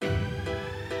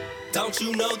Don't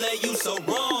you know that you so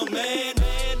wrong, man?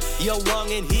 You're wrong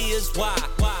and here's why.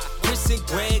 Chris and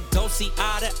Greg don't see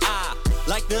eye to eye,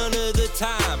 like none of the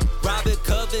time. Robert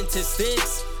Covington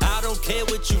stinks. I don't care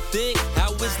what you think.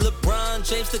 How is LeBron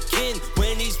James the king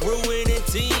when he's ruining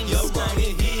teams? You're wrong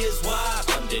and here's why.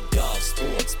 Underdog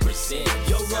Sports presents.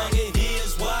 You're wrong and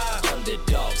here's why.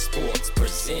 Underdog Sports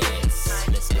presents.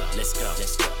 Let's go, let's go,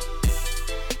 let's go.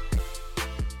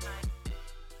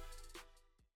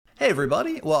 Hey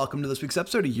everybody, welcome to this week's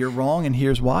episode of You're Wrong and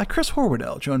Here's Why. Chris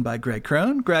Horwoodell, joined by Greg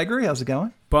Crone. Gregory, how's it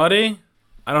going? Buddy,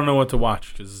 I don't know what to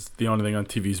watch because the only thing on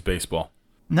TV is baseball.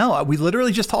 No, we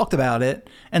literally just talked about it,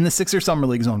 and the Sixers Summer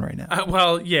League's on right now.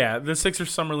 Well, yeah, the Sixers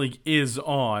Summer League is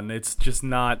on. It's just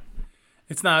not.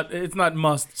 It's not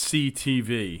must see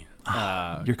TV.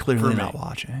 You're clearly not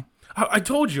watching. I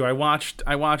told you I watched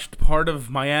part of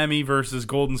Miami versus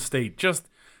Golden State just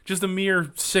a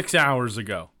mere 6 hours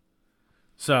ago.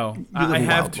 So I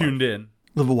have tuned in.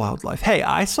 Live a wild life. Hey,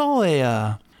 I saw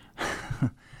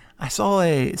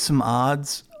some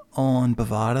odds on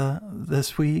Bovada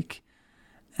this week,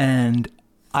 and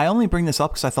I only bring this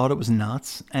up because I thought it was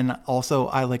nuts, and also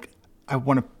I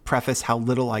want to preface how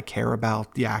little I care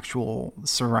about the actual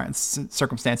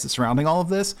circumstances surrounding all of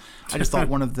this. I just thought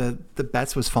one of the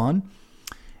bets was fun.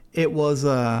 It was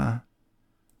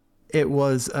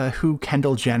who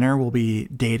Kendall Jenner will be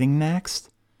dating next.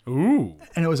 Ooh.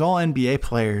 And it was all NBA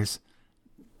players.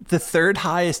 The third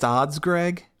highest odds,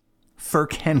 Greg,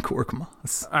 Furkan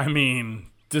Korkmaz. I mean,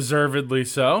 deservedly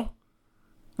so.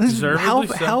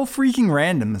 How freaking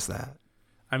random is that?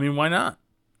 I mean, why not?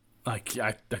 Like,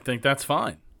 I think that's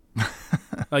fine.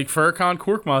 Like, Furkan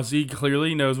Korkmaz, he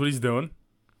clearly knows what he's doing.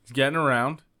 He's getting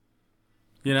around.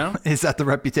 You know? Is that the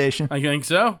reputation? I think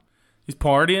so. He's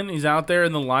partying. He's out there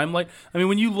in the limelight. I mean,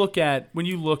 when you look at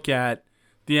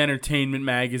the entertainment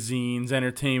magazines,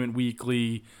 Entertainment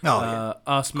Weekly,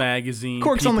 Us Magazine,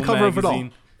 Cork's People on the cover Magazine, of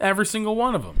it all. Every single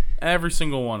one of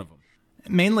them.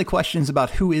 Mainly questions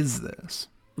about who is this?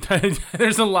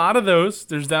 There's a lot of those.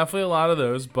 There's definitely a lot of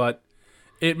those, but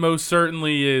it most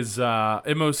certainly is.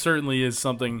 It most certainly is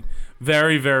something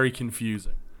very, very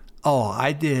confusing. Oh,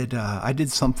 I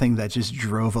did something that just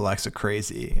drove Alexa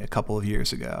crazy a couple of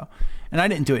years ago, and I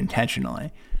didn't do it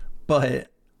intentionally, but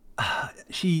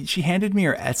she handed me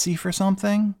her Etsy for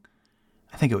something.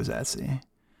 I think it was Etsy,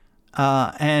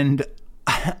 and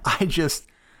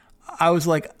I was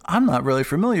like, I'm not really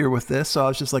familiar with this, so I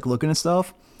was just like looking at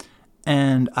stuff,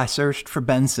 and I searched for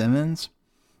Ben Simmons,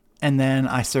 and then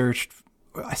I searched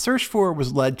for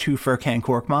was led to Furkan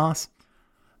Korkmaz.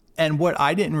 And what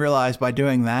I didn't realize by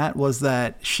doing that was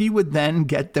that she would then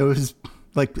get those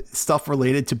like stuff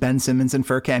related to Ben Simmons and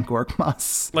Furkan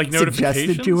Korkmaz like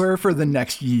suggested to her for the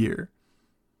next year.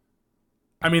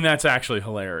 I mean, that's actually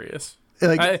hilarious.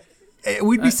 Like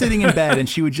we'd be sitting in bed and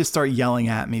she would just start yelling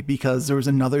at me because there was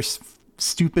another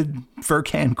stupid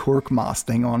Furkan Korkmaz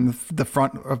thing on the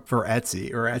front of her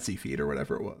Etsy or Etsy feed or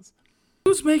whatever it was.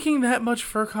 Who's making that much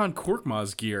Furkan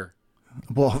Korkmaz gear?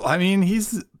 Well, I mean,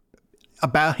 he's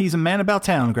a man about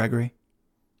town, Gregory.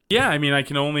 Yeah, I mean, I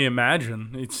can only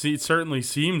imagine. It certainly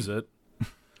seems it.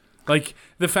 Like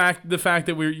the fact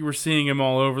that you were seeing him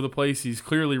all over the place. He's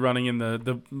clearly running in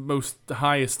the most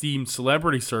high esteemed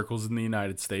celebrity circles in the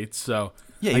United States. So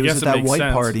yeah, he was at that white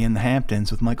party in the Hamptons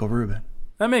with Michael Rubin.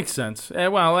 That makes sense.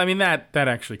 Well, I mean that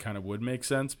actually kind of would make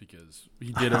sense because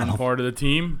he did own part of the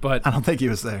team. But I don't think he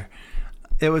was there.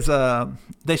 It was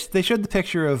they showed the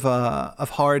picture of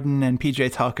Harden and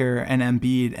PJ Tucker and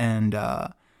Embiid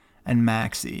and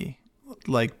Maxey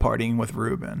like partying with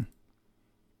Rubin.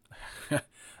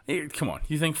 Hey, come on,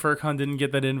 you think Furkan didn't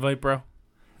get that invite, bro?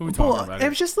 Who are we talking about? It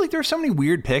was just like there were so many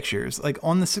weird pictures. Like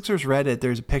on the Sixers Reddit,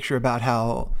 there's a picture about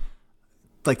how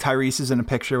like Tyrese is in a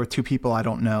picture with two people I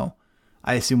don't know.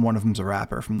 I assume one of them's a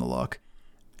rapper from the look,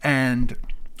 and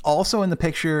also in the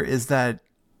picture is that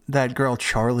girl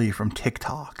Charlie from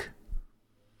TikTok.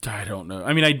 I don't know.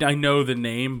 I mean, I know the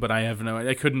name, but I have no.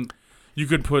 I couldn't. You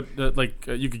could put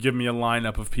you could give me a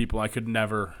lineup of people. I could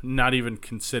never, not even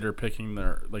consider picking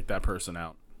that person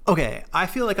out. Okay, I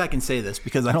feel like I can say this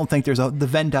because I don't think there's the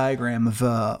Venn diagram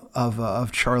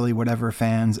of Charlie whatever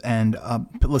fans and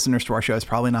listeners to our show is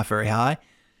probably not very high.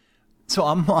 So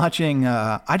I'm watching.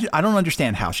 I don't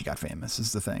understand how she got famous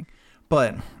is the thing,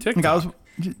 but TikTok.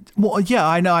 Well, yeah,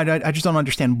 I know. I just don't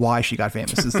understand why she got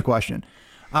famous is the question.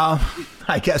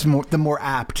 I guess the more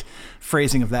apt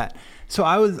phrasing of that. So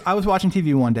I was watching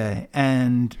TV one day,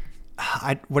 and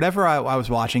whatever I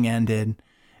was watching ended,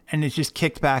 and it just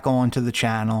kicked back onto the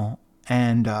channel,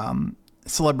 and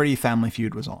Celebrity Family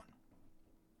Feud was on,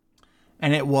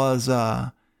 and it was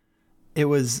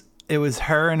it was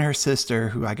her and her sister,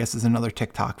 who I guess is another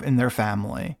TikTok in their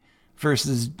family,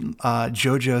 versus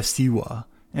JoJo Siwa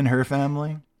in her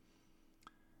family.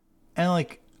 And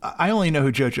like, I only know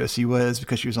who JoJo Siwa is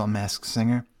because she was on Masked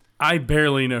Singer. I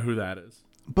barely know who that is.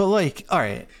 But like, all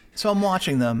right, so I'm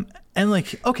watching them, and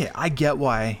like, okay, I get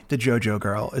why the JoJo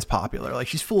girl is popular. Like,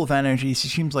 she's full of energy. She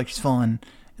seems like she's fun.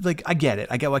 Like, I get it.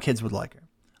 I get why kids would like her.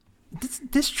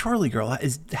 This Charlie girl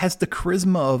has the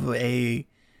charisma of a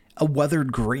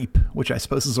weathered grape, which I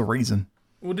suppose is a raisin.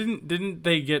 Well, didn't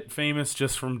they get famous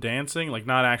just from dancing, like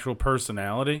not actual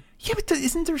personality? Yeah, but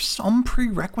isn't there some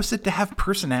prerequisite to have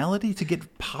personality to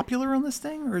get popular on this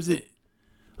thing, or is it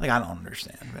like, I don't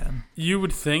understand, man? You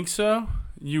would think so.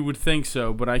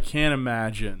 But I can't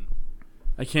imagine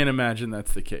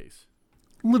that's the case.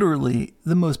 Literally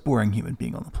the most boring human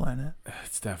being on the planet.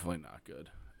 It's definitely not good.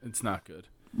 It's not good.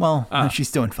 Well,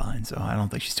 she's doing fine, so I don't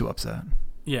think she's too upset.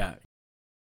 Yeah.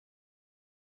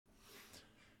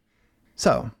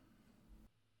 So,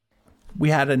 we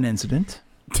had an incident.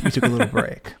 We took a little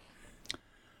break.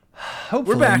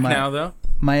 Hopefully, we're back now, though.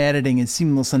 My editing is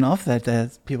seamless enough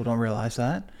that people don't realize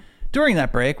that. During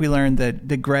that break, we learned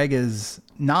that Greg is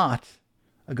not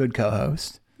a good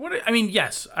co-host.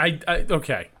 Yes.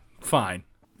 Okay, fine.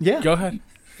 Yeah. Go ahead.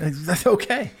 That's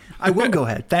okay. I will go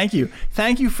ahead. Thank you.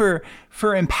 Thank you for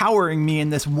empowering me in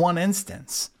this one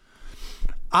instance.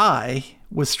 I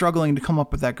was struggling to come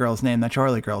up with that girl's name, that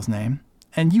Charlie girl's name,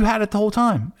 and you had it the whole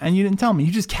time, and you didn't tell me.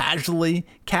 You just casually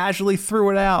threw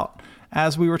it out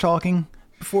as we were talking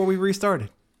before we restarted.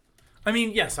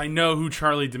 Yes, I know who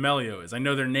Charlie D'Amelio is. I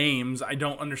know their names. I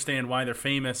don't understand why they're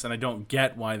famous, and I don't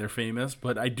get why they're famous,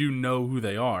 but I do know who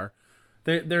they are.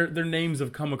 Their names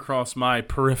have come across my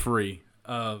periphery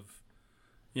of,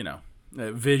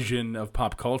 vision of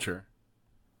pop culture.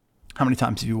 How many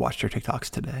times have you watched your TikToks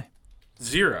today?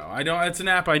 0. It's an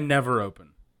app I never open.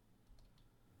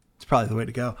 It's probably the way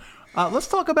to go. Let's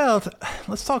talk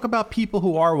about people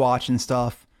who are watching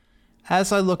stuff.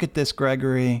 As I look at this,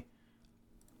 Gregory,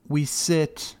 we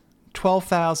sit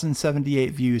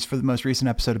 12,078 views for the most recent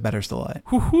episode of Better's Delight.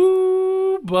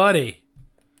 Woohoo, buddy.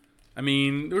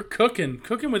 We're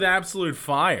cooking with absolute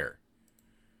fire.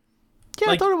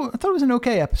 Yeah, I thought it was an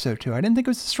okay episode too. I didn't think it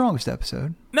was the strongest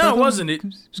episode. No, it wasn't. It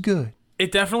was good.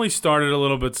 It definitely started a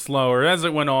little bit slower. As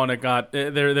it went on, it got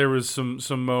there was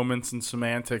some moments and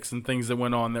semantics and things that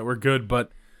went on that were good,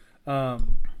 but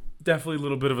definitely a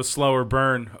little bit of a slower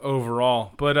burn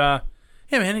overall. But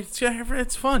yeah, man,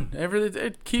 it's fun.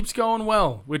 It keeps going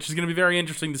well, which is going to be very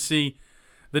interesting to see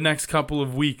the next couple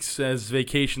of weeks as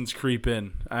vacations creep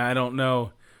in. I don't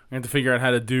know. I have to figure out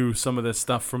how to do some of this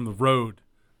stuff from the road,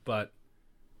 but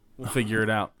we'll figure it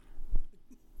out.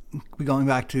 We going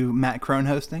back to Matt Crone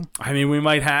hosting? We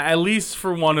might have, at least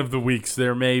for one of the weeks,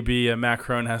 there may be a Matt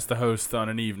Crone has to host on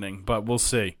an evening, but we'll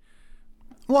see.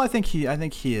 Well, I think he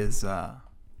is. I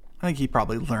think he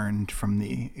probably learned from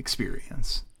the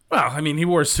experience. Well, he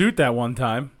wore a suit that one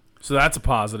time, so that's a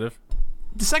positive.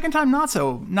 The second time, not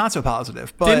so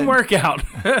positive. But didn't work out.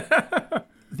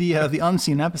 the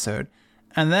unseen episode,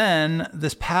 and then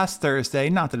this past Thursday,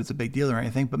 not that it's a big deal or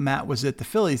anything, but Matt was at the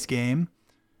Phillies game.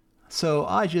 So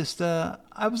I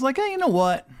was like, hey, you know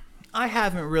what? I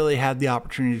haven't really had the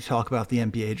opportunity to talk about the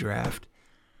NBA draft.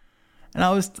 And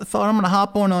I thought I'm going to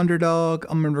hop on Underdog.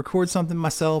 I'm going to record something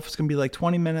myself. It's going to be like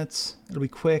 20 minutes. It'll be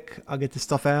quick. I'll get this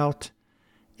stuff out.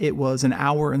 It was an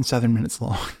hour and 7 minutes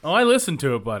long. Oh, I listened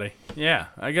to it, buddy. Yeah,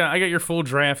 I got your full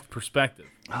draft perspective.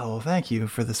 Oh, well, thank you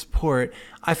for the support.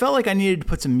 I felt like I needed to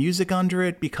put some music under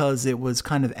it because it was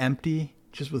kind of empty,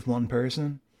 just with one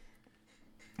person.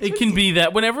 It can be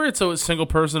that whenever it's a single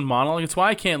person monologue. It's why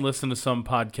I can't listen to some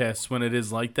podcasts when it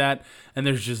is like that and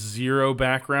there's just zero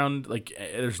background, like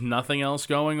there's nothing else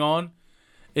going on.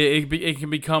 It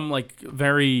can become like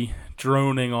very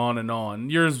droning on and on.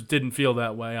 Yours didn't feel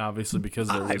that way, obviously, because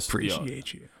there was. I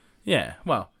appreciate you. Yeah,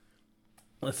 well,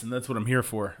 listen, that's what I'm here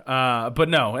for. But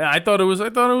no, I thought it was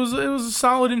a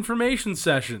solid information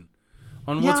session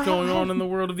on what's going on in the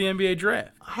world of the NBA draft.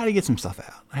 I had to get some stuff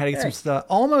out. Some stuff.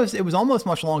 It was almost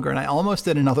much longer, and I almost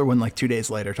did another one like 2 days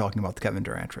later talking about the Kevin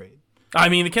Durant trade.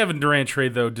 The Kevin Durant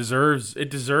trade, though, deserves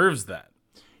that.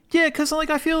 Yeah, because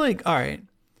I feel like, all right,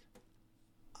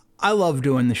 I love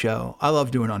doing the show. I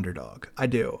love doing Underdog. I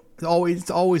do.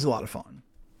 It's always a lot of fun.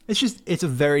 It's a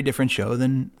very different show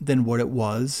than what it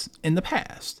was in the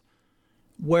past.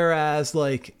 Whereas,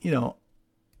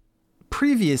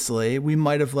 previously, we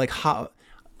might have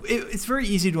it's very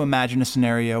easy to imagine a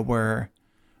scenario where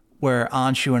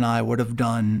Anshu and I would have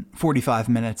done 45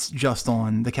 minutes just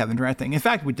on the Kevin Durant thing. In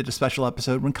fact, we did a special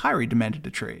episode when Kyrie demanded a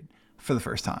trade for the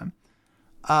first time.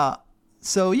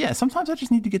 So yeah, sometimes I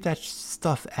just need to get that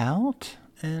stuff out,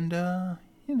 and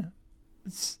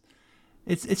it's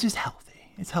just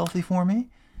healthy. It's healthy for me.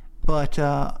 But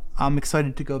I'm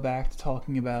excited to go back to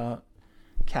talking about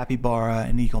capybara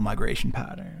and eagle migration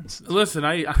patterns. Listen,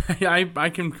 I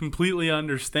can completely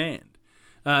understand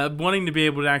wanting to be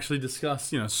able to actually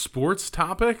discuss sports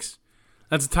topics.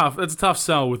 That's a tough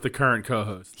sell with the current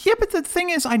co-host. Yeah, but the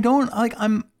thing is, I don't like.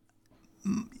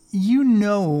 You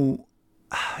know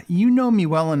me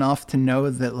well enough to know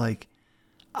that like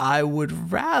I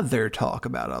would rather talk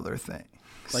about other things,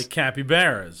 like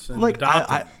capybaras. And like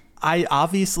I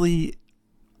obviously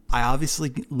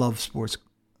love sports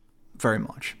very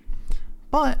much,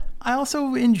 but I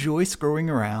also enjoy screwing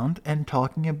around and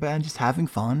talking about and just having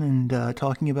fun and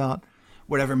talking about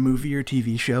whatever movie or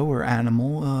TV show or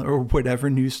animal or whatever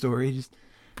news story just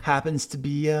happens to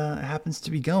be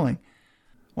going.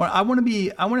 Well, I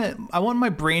want my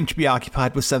brain to be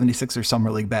occupied with 76ers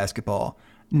Summer League basketball,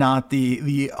 not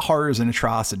the horrors and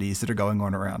atrocities that are going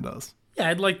on around us. Yeah,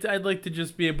 I'd like to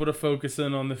just be able to focus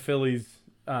in on the Phillies.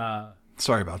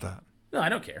 Sorry about that. No, I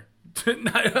don't care.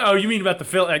 Oh, you mean about the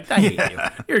Phillies? I hate you.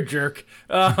 You're a jerk.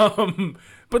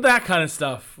 But that kind of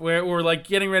stuff, where we're like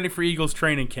getting ready for Eagles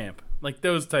training camp, like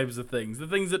those types of things, the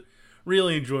things that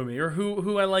really enjoy me, or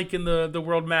who I like in the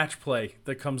World Match Play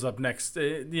that comes up next,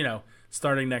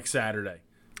 starting next Saturday.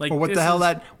 Like, or what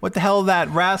the hell that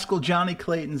rascal Johnny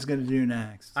Clayton's gonna do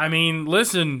next? I mean,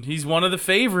 listen, he's one of the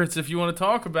favorites. If you want to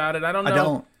talk about it, I don't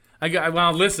know.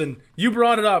 Well, listen, you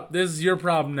brought it up. This is your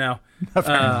problem now.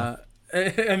 I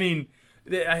mean,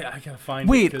 I gotta find.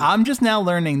 Wait, I'm just now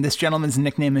learning this gentleman's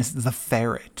nickname is the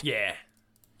Ferret. Yeah,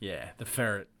 the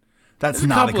Ferret. That's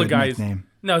not a good nickname.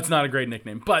 No, it's not a great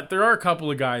nickname. But there are a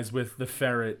couple of guys with the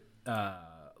Ferret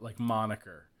like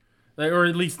moniker, or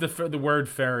at least the word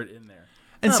Ferret in there.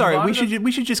 And sorry,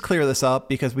 we should just clear this up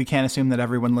because we can't assume that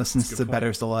everyone listens to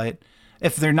Bettor's Delight.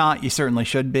 If they're not, you certainly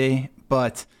should be.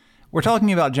 But we're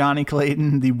talking about Johnny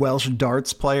Clayton, the Welsh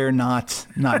darts player, not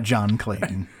John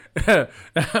Clayton.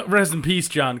 Rest in peace,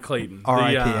 John Clayton.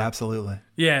 R.I.P. Absolutely.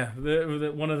 Yeah,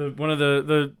 one of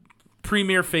the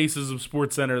premier faces of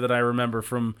SportsCenter that I remember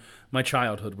from my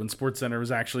childhood, when SportsCenter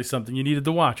was actually something you needed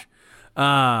to watch.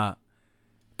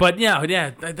 But yeah,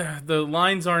 the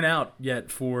lines aren't out yet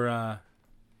for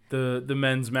the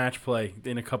men's match play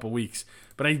in a couple weeks.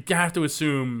 But I have to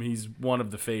assume he's one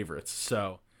of the favorites.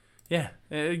 So yeah,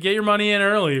 get your money in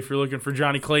early if you're looking for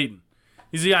Johnny Clayton.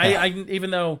 He's the guy. I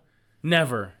even though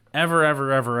never. Ever am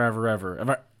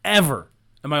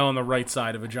I on the right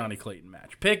side of a Johnny Clayton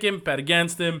match. Pick him, bet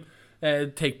against him,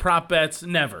 take prop bets.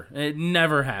 Never. It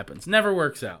never happens. Never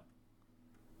works out.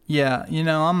 Yeah,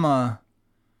 I'm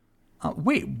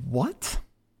wait, what?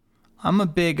 I'm a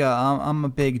big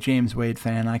James Wade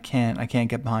fan. I can't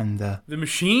get behind the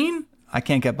machine? I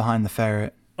can't get behind the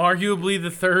Ferret. Arguably the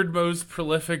third most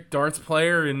prolific darts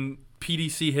player in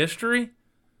PDC history?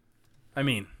 I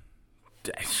mean,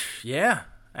 yeah.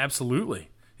 Absolutely.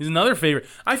 He's another favorite.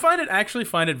 I find it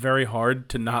very hard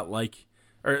to not like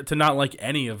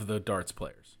any of the darts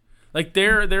players. Like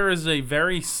there is a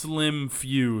very slim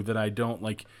few that I don't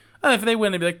like. If they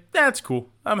win, they'd be like, that's cool.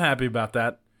 I'm happy about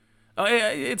that.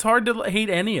 It's hard to hate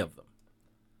any of them.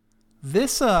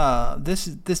 This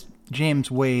James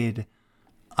Wade,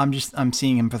 I'm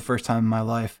seeing him for the first time in my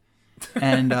life.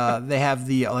 And they have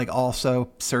the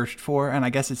also searched for, and I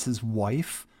guess it's his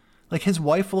wife. Like, his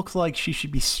wife looks like she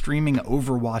should be streaming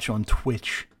Overwatch on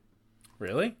Twitch.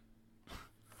 Really?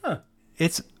 Huh.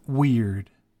 It's weird.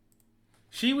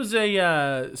 She was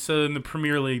so in the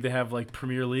Premier League, they have,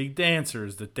 Premier League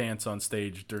dancers that dance on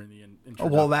stage during the introduction.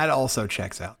 Well, that also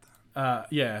checks out.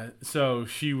 Yeah, so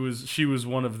she was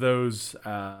one of those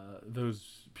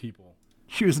people.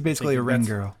 She was basically a ring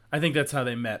girl. I think that's how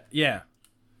they met. Yeah.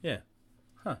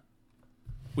 Huh.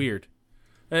 Weird.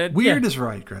 Weird is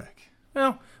right, Greg.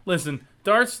 Well, listen,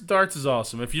 darts is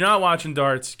awesome. If you're not watching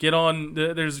darts, get on.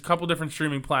 There's a couple different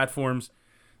streaming platforms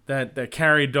that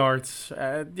carry darts.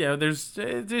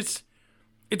 It's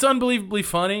unbelievably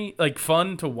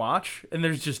fun to watch, and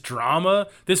there's just drama.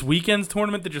 This weekend's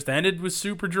tournament that just ended was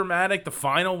super dramatic. The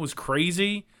final was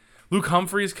crazy. Luke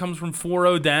Humphries comes from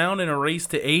 4-0 down in a race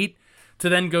to 8 to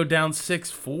then go down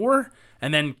 6-4,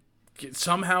 and then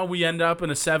somehow we end up in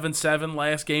a 7-7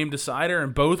 last game decider,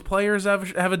 and both players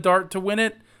have a dart to win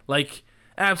it.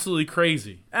 Absolutely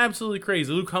crazy. Absolutely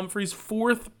crazy. Luke Humphries'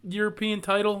 fourth European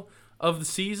title of the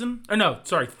season. Or no,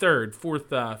 sorry, third. Fourth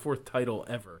title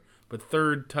ever. But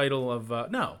third title of...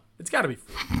 no, it's got to be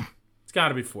four. It's got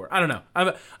to be four. I don't know.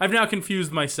 I've now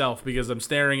confused myself because I'm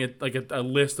staring at a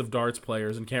list of darts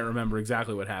players and can't remember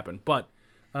exactly what happened. But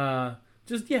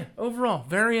just overall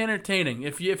very entertaining.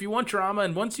 If you want drama,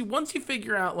 and once you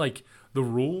figure out like the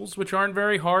rules, which aren't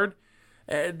very hard,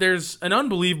 there's an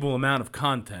unbelievable amount of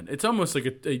content. It's almost like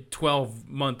a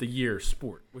 12-month-a-year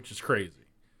sport, which is crazy.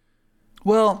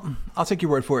 Well, I'll take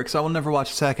your word for it because I will never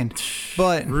watch a second.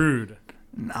 But Rude.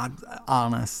 Not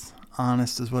honest.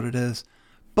 Honest is what it is.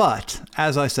 But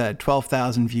as I said,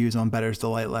 12,000 views on Bettor's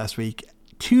Delight last week.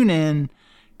 Tune in.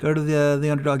 Go to the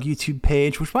Underdog YouTube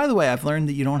page, which, by the way, I've learned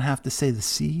that you don't have to say the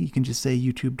C. You can just say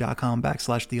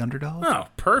youtube.com/theunderdog. Oh,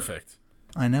 perfect.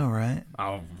 I know, right?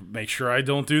 I'll make sure I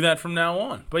don't do that from now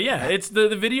on. But yeah, it's the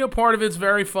video part of it's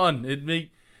very fun. The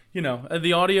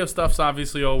audio stuff's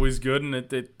obviously always good,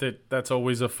 and that's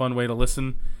always a fun way to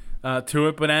listen to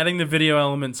it. But adding the video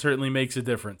element certainly makes a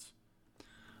difference.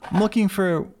 I'm looking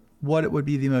for what it would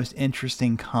be the most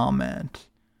interesting comment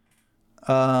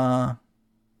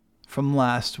from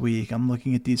last week. I'm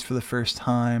looking at these for the first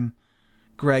time.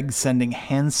 Greg sending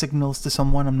hand signals to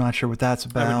someone. I'm not sure what that's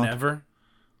about. I would never.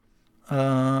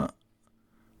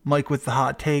 Mike with the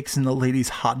hot takes and the ladies'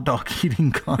 hot dog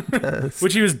eating contest.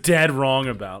 Which he was dead wrong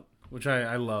about, which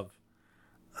I love.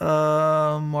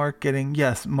 Mark getting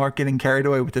carried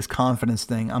away with this confidence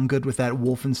thing. I'm good with that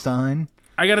Wolfenstein.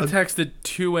 I got a text at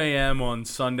 2 a.m. on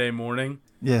Sunday morning.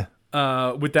 Yeah.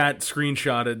 With that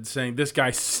screenshotted saying, this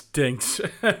guy stinks.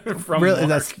 From really?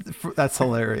 Mark. That's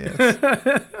hilarious.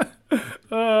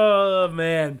 Oh,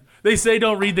 man. They say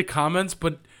don't read the comments,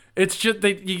 but it's just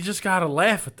you just got to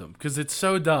laugh at them because it's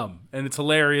so dumb. And it's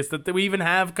hilarious that we even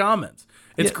have comments.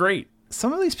 It's great.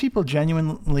 Some of these people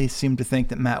genuinely seem to think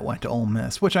that Matt went to Ole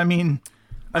Miss, which I mean,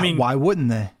 why wouldn't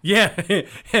they? Yeah.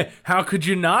 How could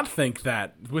you not think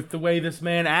that with the way this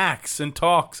man acts and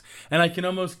talks? And I can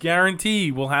almost guarantee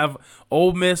we'll have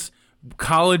Ole Miss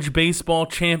college baseball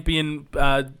champion,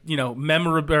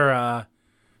 memorabilia.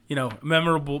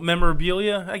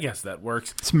 I guess that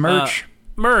works. It's merch.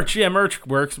 Merch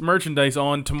works. Merchandise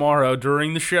on tomorrow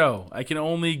during the show. I can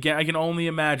only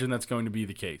imagine that's going to be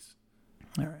the case.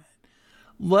 All right.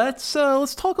 Let's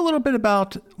talk a little bit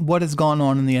about what has gone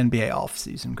on in the NBA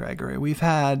offseason, Gregory. We've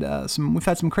had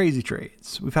some crazy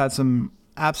trades. We've had some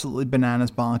absolutely bananas,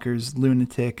 bonkers,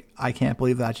 lunatic, I can't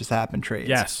believe that just happened trades.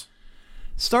 Yes.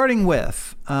 Starting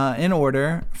with, in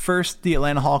order, first the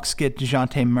Atlanta Hawks get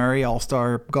DeJounte Murray,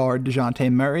 all-star guard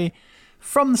DeJounte Murray,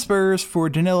 from the Spurs for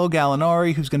Danilo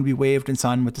Gallinari, who's going to be waived and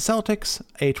signed with the Celtics,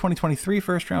 a 2023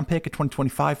 first-round pick, a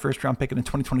 2025 first-round pick, and a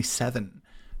 2027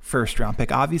 first-round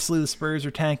pick. Obviously, the Spurs are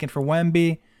tanking for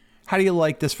Wemby. How do you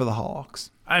like this for the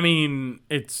Hawks? I mean,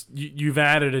 you've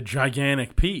added a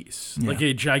gigantic piece, like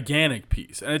a gigantic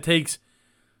piece, and it takes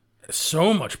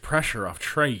so much pressure off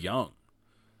Trae Young.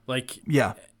 Like,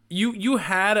 yeah, you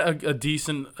had a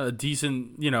decent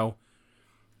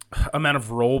amount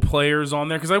of role players on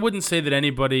there, because I wouldn't say that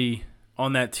anybody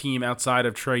on that team outside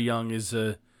of Trae Young is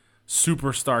a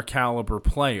superstar caliber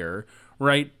player,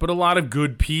 right? But a lot of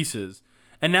good pieces.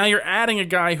 And now you're adding a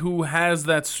guy who has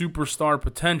that superstar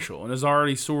potential and has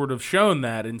already sort of shown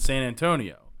that in San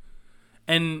Antonio.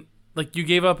 And, like, you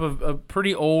gave up a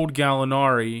pretty old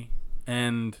Gallinari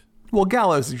and... Well,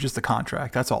 Gallo's is just a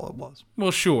contract. That's all it was.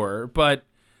 Well, sure. But,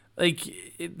 like,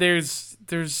 there's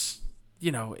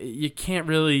you can't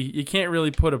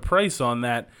really put a price on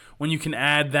that when you can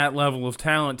add that level of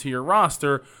talent to your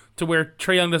roster to where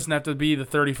Trae Young doesn't have to be the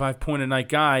 35-point-a-night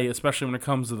guy, especially when it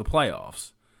comes to the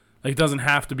playoffs. Like, it doesn't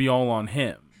have to be all on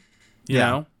him, you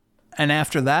know? And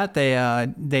after that,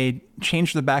 they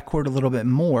changed the backcourt a little bit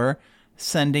more,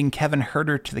 sending Kevin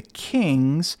Huerter to the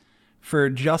Kings for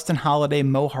Justin Holiday,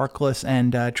 Mo Harkless,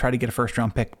 and try to get a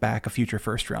first-round pick back, a future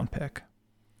first-round pick.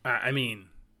 I mean,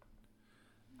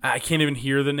 I can't even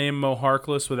hear the name Mo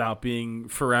Harkless without being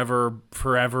forever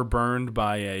burned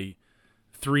by a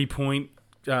 3-point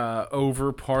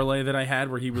over parlay that I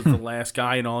had where he was the last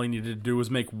guy and all he needed to do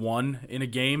was make one in a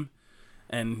game,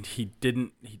 and he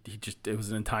didn't. He just, it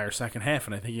was an entire second half,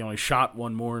 and I think he only shot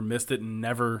one more and missed it and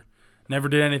never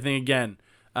did anything again.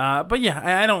 But yeah,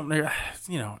 I don't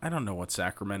know what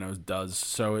Sacramento does,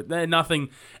 so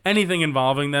anything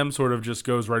involving them sort of just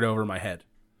goes right over my head.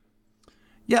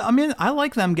 Yeah, I mean, I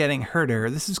like them getting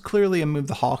Huerter. This is clearly a move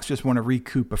the Hawks just want to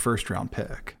recoup a first-round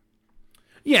pick.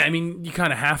 Yeah, I mean, you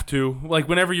kind of have to. Like,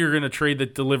 whenever you're going to trade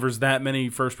that delivers that many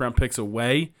first-round picks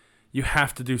away, you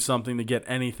have to do something to get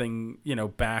anything,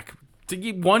 back. To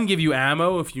give you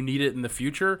ammo if you need it in the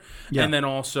future, and then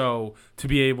also to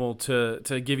be able to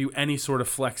give you any sort of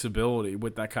flexibility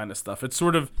with that kind of stuff. It's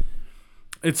sort of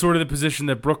the position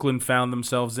that Brooklyn found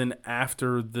themselves in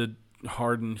after the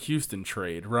Harden-Houston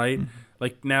trade, right? Mm-hmm.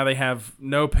 Like, now they have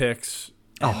no picks.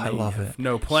 Oh, I love it.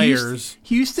 No players.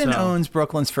 Houston owns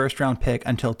Brooklyn's first-round pick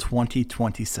until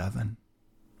 2027.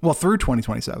 Well, through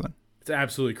 2027. It's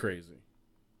absolutely crazy.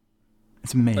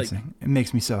 It's amazing. It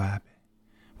makes me so happy.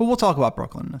 But we'll talk about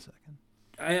Brooklyn in a second.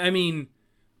 I mean,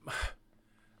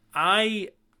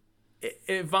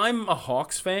 if I'm a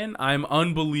Hawks fan, I'm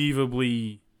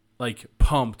unbelievably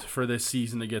pumped for this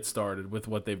season to get started with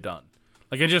what they've done.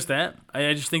 I just am.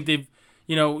 I just think they've,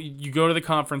 you go to the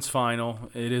conference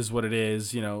final. It is what it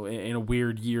is. In a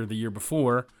weird year the year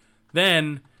before,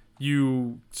 then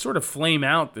you sort of flame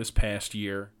out this past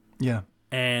year. Yeah.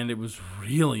 And it was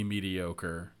really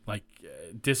mediocre.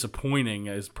 Disappointing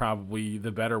is probably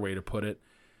the better way to put it.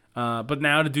 But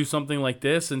now to do something like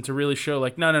this and to really show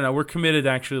no, we're committed to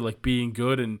actually being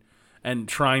good and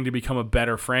trying to become a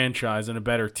better franchise and a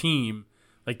better team.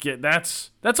 That's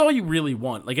all you really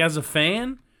want. As a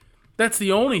fan, that's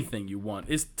the only thing you want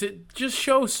is to just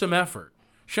show some effort.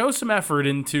 Show some effort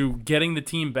into getting the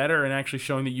team better and actually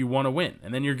showing that you want to win,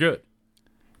 and then you're good.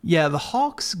 Yeah, the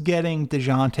Hawks getting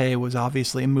DeJounte was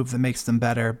obviously a move that makes them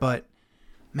better, but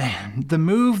man, the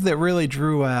move that really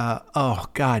drew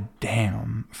god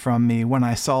damn from me when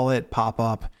I saw it pop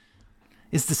up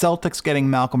is the Celtics getting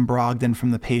Malcolm Brogdon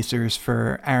from the Pacers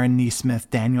for Aaron Nesmith,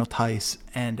 Daniel Tice,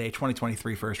 and a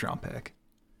 2023 first-round pick.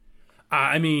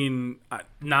 I mean,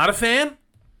 not a fan.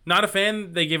 Not a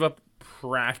fan. They gave up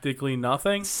practically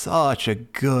nothing. Such a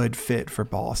good fit for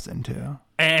Boston, too.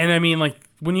 And I mean,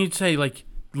 when you say,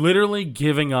 literally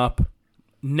giving up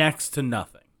next to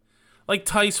nothing.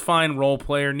 Tice, fine role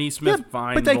player. Nesmith,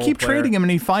 fine but they role keep player. Trading him,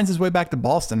 and he finds his way back to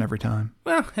Boston every time.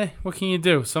 Well, hey, what can you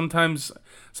do? Sometimes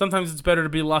it's better to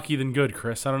be lucky than good,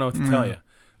 Chris. I don't know what to tell you.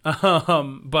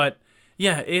 But,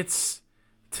 yeah, it's,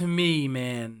 to me,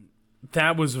 man,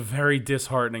 that was a very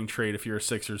disheartening trade if you're a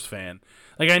Sixers fan.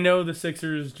 I know the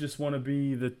Sixers just want to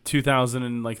be the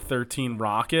 2013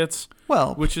 Rockets,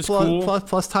 which is cool.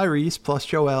 Plus Tyrese, plus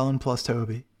Joel, and plus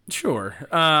Toby. Sure.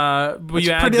 But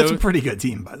that's a pretty good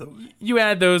team, by the way. You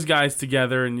add those guys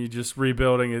together and you're just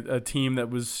rebuilding a team that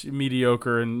was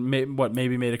mediocre and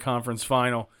maybe made a conference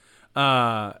final.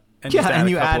 And you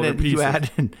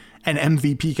added an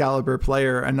MVP caliber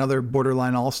player, another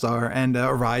borderline all-star, and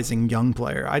a rising young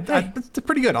player. That's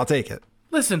pretty good. I'll take it.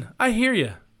 Listen, I hear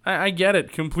you. I get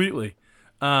it completely.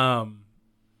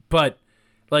 But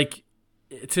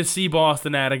to see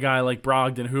Boston add a guy like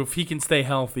Brogdon, who, if he can stay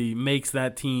healthy, makes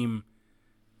that team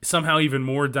somehow even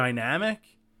more dynamic.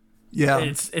 Yeah,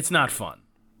 it's not fun.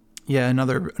 Yeah,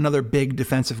 another big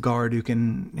defensive guard who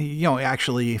can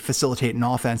actually facilitate an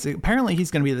offense. Apparently, he's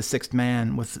going to be the sixth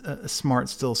man with Smart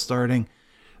still starting.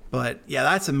 But yeah,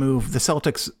 that's a move. The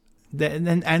Celtics,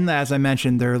 and as I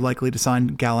mentioned, they're likely to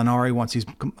sign Gallinari once he's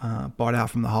bought out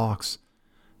from the Hawks,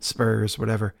 Spurs,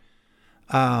 whatever.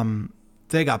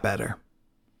 They got better.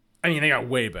 I mean, they got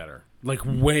way better.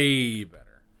 Way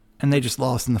better. And they just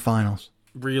lost in the finals.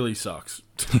 Really sucks.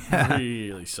 Yeah.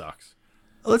 Really sucks.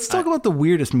 Let's talk about the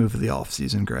weirdest move of the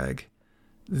offseason, Greg.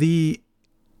 The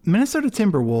Minnesota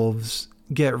Timberwolves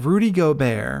get Rudy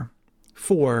Gobert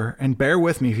for, and bear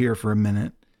with me here for a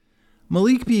minute,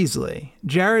 Malik Beasley,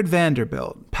 Jared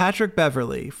Vanderbilt, Patrick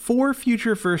Beverley, 4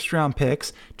 future first-round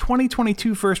picks,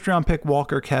 2022 first-round pick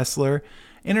Walker Kessler,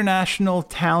 international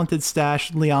talented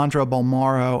stash Leandro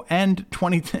Bolmaro, and a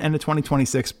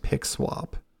 2026 pick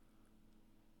swap.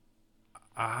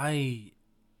 I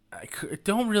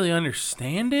don't really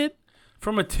understand it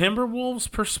from a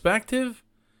Timberwolves perspective.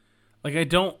 I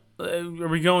don't. Are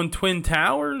we going Twin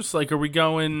Towers? Are we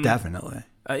going? Definitely.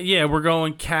 Yeah, we're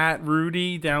going Cat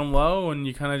Rudy down low, and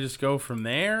you kind of just go from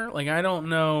there. I don't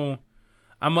know.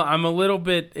 I'm a little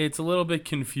bit. It's a little bit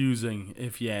confusing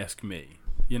if you ask me.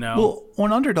 Well,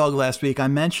 on Underdog last week, I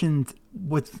mentioned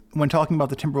when talking about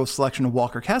the Timberwolves selection of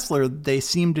Walker Kessler, they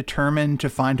seemed determined to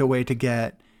find a way to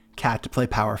get Cat to play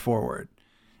power forward.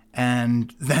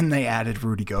 And then they added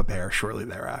Rudy Gobert shortly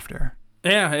thereafter.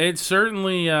 Yeah, it's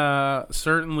certainly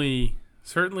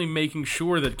making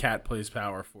sure that Cat plays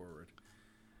power forward,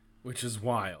 which is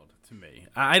wild to me.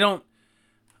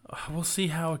 We'll see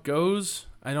how it goes.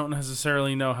 I don't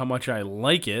necessarily know how much I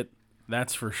like it,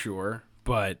 that's for sure,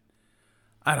 but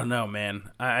I don't know,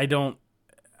 man. I'm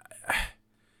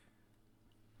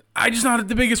just not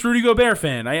the biggest Rudy Gobert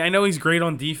fan. I know he's great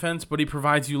on defense, but he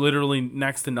provides you literally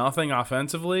next to nothing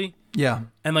offensively. Yeah.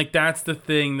 And that's the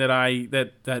thing that's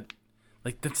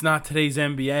not today's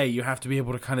NBA. You have to be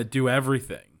able to kind of do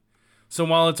everything. So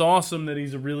while it's awesome that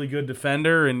he's a really good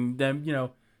defender and then,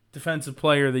 defensive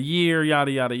player of the year,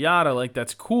 yada yada yada,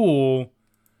 that's cool.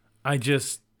 I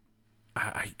don't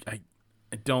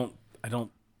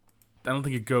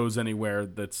think it goes anywhere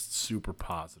that's super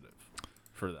positive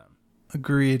for them.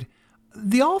 Agreed.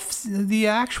 The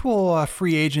actual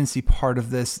free agency part of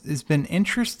this has been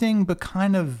interesting, but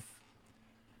kind of,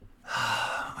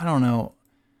 I don't know,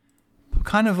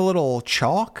 kind of a little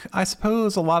chalk, I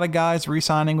suppose. A lot of guys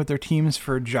re-signing with their teams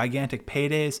for gigantic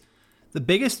paydays. The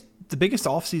biggest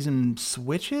offseason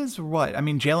switches, or what? I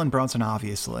mean, Jalen Brunson,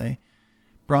 obviously.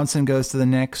 Brunson goes to the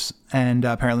Knicks, and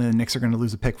apparently the Knicks are going to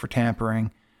lose a pick for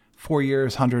tampering. 4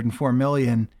 years, $104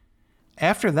 million.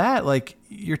 After that, like,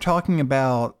 you're talking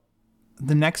about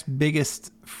the next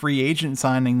biggest free agent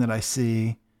signing that I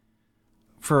see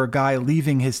for a guy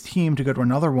leaving his team to go to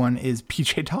another one is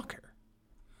PJ Tucker.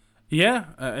 Yeah,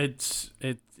 it's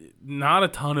not a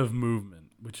ton of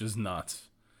movement, which is nuts.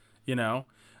 You know,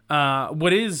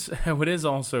 what is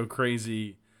also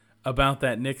crazy about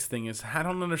that Knicks thing is I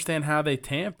don't understand how they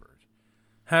tampered.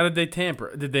 How did they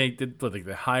tamper? Did they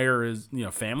hire his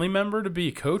family member to be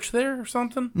a coach there or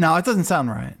something? No, it doesn't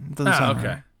sound right. It doesn't sound okay.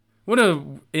 right. What a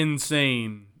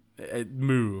insane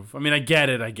move. I mean, I get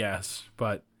it, I guess,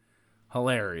 but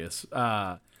hilarious.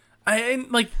 I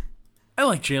like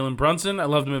Jalen Brunson. I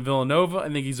loved him at Villanova. I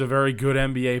think he's a very good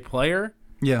NBA player.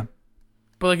 Yeah.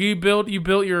 But like you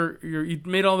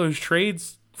made all those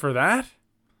trades for that?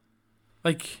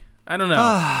 Like, I don't know.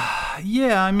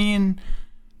 Yeah, I mean,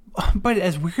 but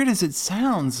as weird as it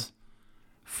sounds,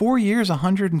 4 years,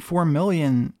 $104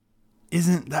 million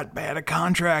isn't that bad a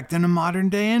contract in a modern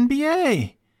day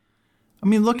NBA. I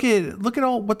mean, look at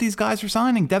all what these guys are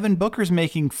signing. Devin Booker's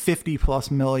making $50+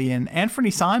 million.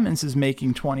 Anthony Simons is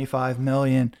making $25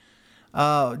 million.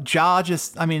 Ja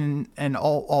just, I mean, and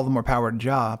all the more power to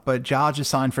Ja, but Ja just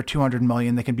signed for $200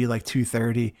 million. That can be like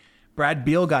 $230. Brad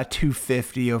Beal got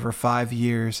 $250 over 5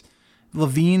 years.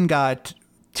 Levine got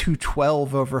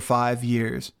 $212 over 5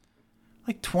 years.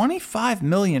 Like $25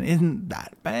 million isn't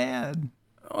that bad.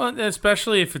 Well,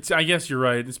 especially if it's, I guess you're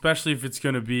right. Especially if it's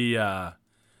going to be a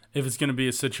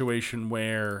situation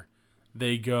where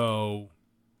they go,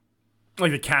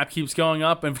 like the cap keeps going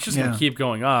up, and if it's just going to keep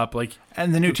going up, like,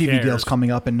 and the new TV deal's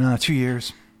coming up in 2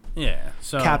 years. Yeah,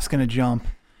 so cap's going to jump.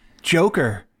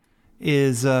 Joker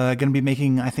is going to be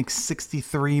making, I think,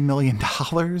 $63 million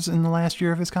in the last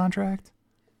year of his contract.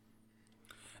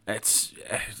 It's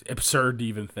absurd to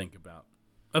even think about.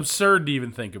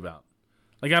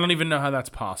 Like, I don't even know how that's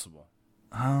possible.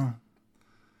 Oh.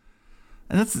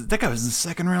 And that guy was the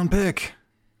second round pick.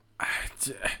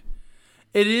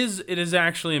 It is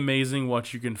actually amazing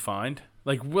what you can find.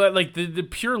 Like the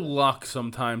pure luck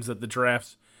sometimes that the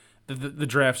drafts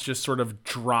just sort of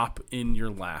drop in your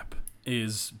lap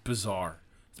is bizarre.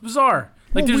 It's bizarre.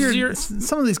 Like well,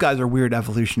 some of these guys are weird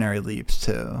evolutionary leaps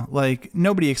too. Like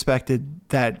nobody expected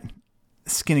that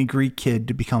skinny Greek kid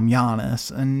to become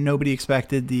Giannis, and nobody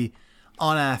expected the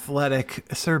unathletic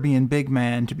Serbian big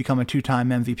man to become a 2-time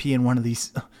MVP in one of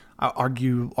these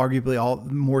arguably all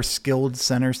more skilled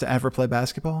centers to ever play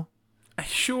basketball.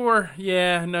 Sure,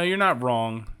 yeah, no, you're not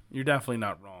wrong. You're definitely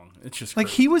not wrong. It's just like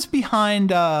crazy. He was behind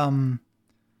the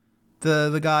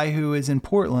guy who is in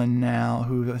Portland now,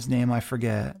 whose name I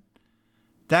forget.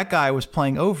 That guy was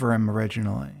playing over him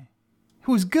originally,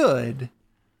 who was good.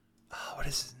 Oh, what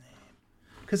is his name?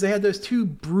 Because they had those two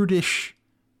brutish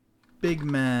big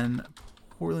men.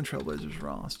 Portland Trailblazers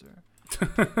roster.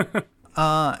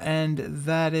 And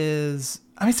that is,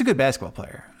 I mean, it's a good basketball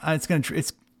player. I'm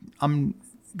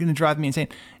gonna drive me insane.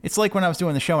 It's like when I was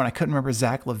doing the show and I couldn't remember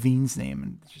Zach LaVine's name,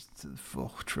 and it's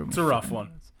a rough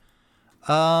one.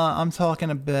 I'm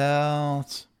talking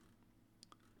about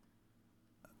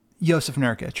Josef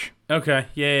Nurkic. Okay,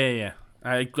 yeah.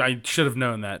 I should have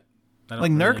known that.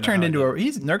 Like Nurk turned into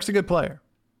Nurk's a good player.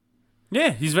 Yeah,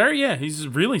 he's a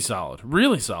really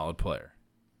solid player.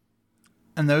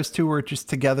 And those two were just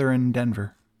together in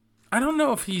Denver. I don't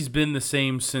know if he's been the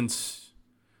same since.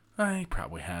 He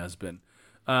probably has been.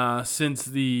 Since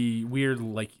the weird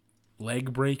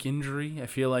leg break injury. I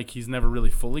feel like he's never really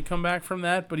fully come back from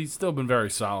that, but he's still been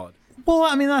very solid. Well,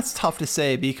 I mean, that's tough to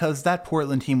say because that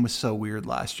Portland team was so weird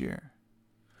last year.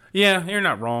 Yeah, you're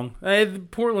not wrong.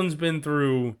 Portland's been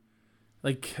through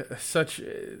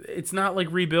it's not like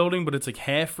rebuilding, but it's like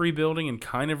half rebuilding and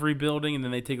kind of rebuilding, and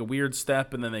then they take a weird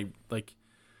step, and then they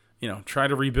try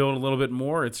to rebuild a little bit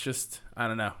more. It's just, I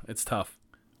don't know. It's tough.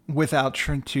 All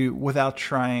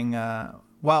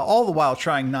the while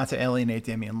trying not to alienate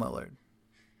Damian Lillard.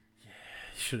 Yeah,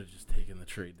 you should have just taken the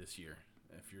trade this year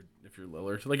if you're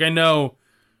Lillard. Like I know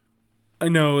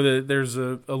that there's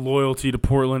a loyalty to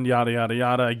Portland, yada yada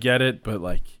yada. I get it, but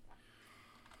like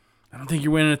I don't think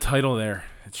you're winning a title there.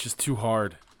 It's just too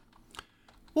hard.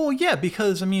 Well, yeah,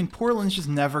 because, I mean, Portland's just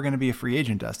never going to be a free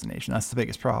agent destination. That's the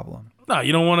biggest problem. No,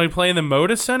 you don't want to play in the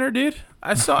Moda Center, dude.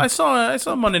 I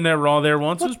saw Monday Night Raw there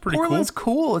once. It was pretty Portland's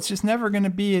cool. It's just never going to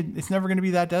be. It's never going to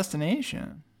be that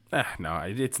destination. No,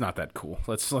 it's not that cool.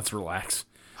 Let's relax.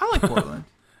 I like Portland.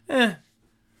 I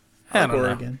don't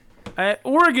Oregon. know.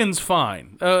 Oregon's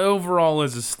fine overall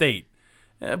as a state.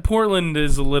 Portland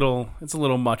is a little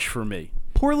much for me.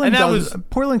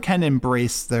 Portland can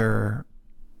embrace their,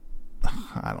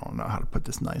 I don't know how to put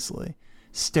this nicely,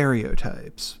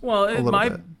 stereotypes. Well, a little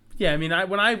bit. Yeah, I mean,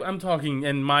 I'm talking,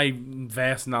 and my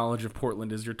vast knowledge of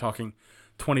Portland is you're talking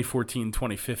 2014,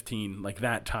 2015, like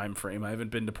that time frame. I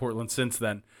haven't been to Portland since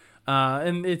then,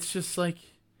 and it's just like,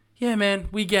 yeah, man,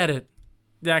 we get it,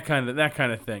 that kind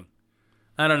of thing.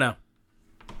 I don't know.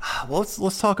 Well,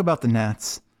 let's talk about the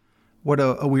Nets. What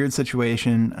a weird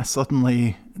situation.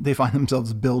 Suddenly, they find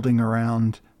themselves building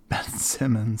around Ben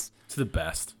Simmons. It's the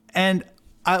best. And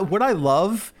what I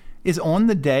love is on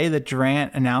the day that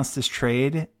Durant announced his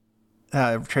trade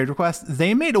request,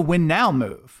 they made a win now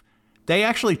move. They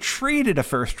actually traded a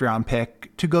first-round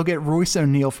pick to go get Royce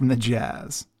O'Neal from the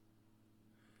Jazz.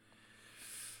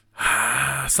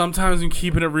 Sometimes when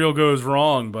keeping it real goes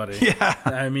wrong, buddy. Yeah.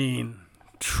 I mean,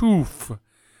 truth.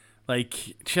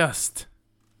 Like, just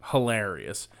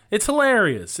hilarious. It's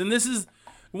hilarious. And this is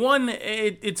one,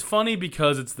 it's funny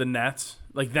because it's the Nets.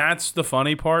 Like, that's the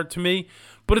funny part to me.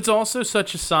 But it's also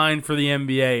such a sign for the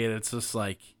NBA. And it's just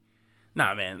like,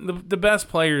 nah, man. The best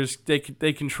players, they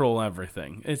control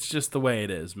everything. It's just the way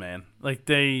it is, man. Like,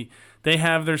 they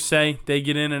have their say. They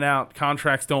get in and out.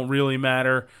 Contracts don't really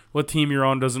matter. What team you're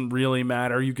on doesn't really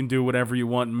matter. You can do whatever you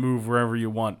want and move wherever you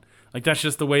want. Like, that's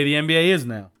just the way the NBA is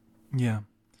now. Yeah.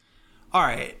 All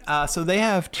right. So they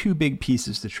have two big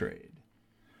pieces to trade.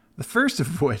 The first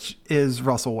of which is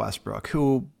Russell Westbrook,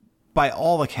 who, by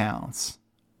all accounts,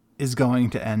 is going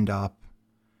to end up.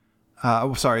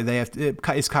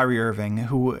 It's Kyrie Irving,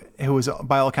 who is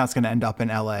by all accounts going to end up in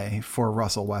LA for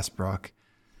Russell Westbrook.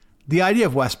 The idea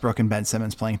of Westbrook and Ben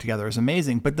Simmons playing together is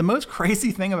amazing, but the most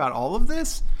crazy thing about all of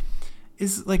this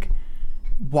is, like,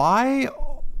 why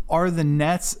are the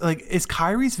Nets, like, is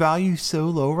Kyrie's value so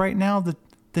low right now that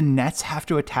the Nets have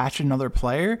to attach another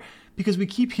player? Because we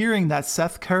keep hearing that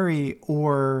Seth Curry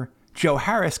or Joe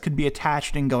Harris could be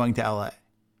attached and going to LA.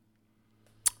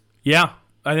 Yeah,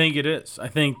 I think it is. I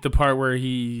think the part where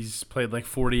he's played like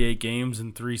 48 games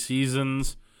in 3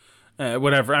 seasons,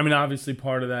 whatever. I mean, obviously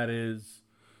part of that is,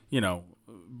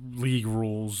 league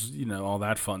rules, all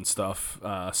that fun stuff,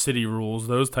 city rules,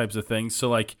 those types of things. So,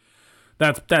 like,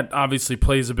 that obviously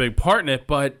plays a big part in it.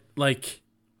 But, like,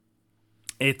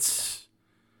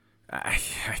 I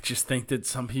just think that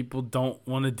some people don't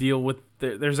want to deal with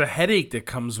there's a headache that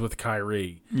comes with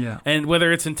Kyrie. Yeah. And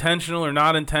whether it's intentional or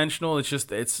not intentional,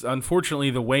 it's unfortunately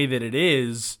the way that it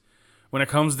is when it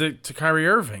comes to Kyrie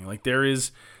Irving. Like, there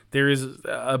is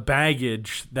a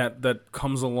baggage that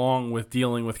comes along with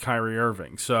dealing with Kyrie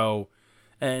Irving. So,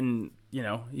 and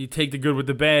you take the good with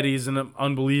the bad. He's an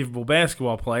unbelievable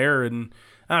basketball player, and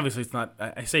obviously it's not,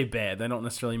 I say bad, I don't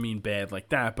necessarily mean bad like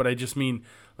that, but I just mean,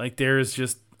 like, there's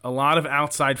just a lot of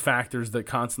outside factors that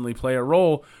constantly play a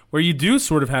role where you do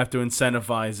sort of have to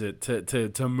incentivize it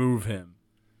to move him.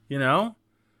 Because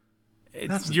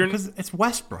it's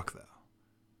Westbrook, though.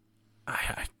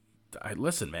 I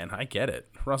listen, man, I get it.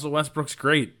 Russell Westbrook's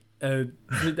great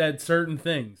at certain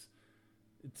things.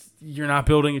 You're not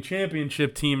building a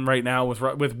championship team right now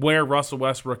with where Russell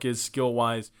Westbrook is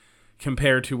skill-wise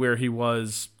compared to where he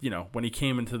was, when he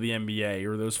came into the NBA,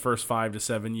 or those first 5 to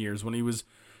 7 years when he was,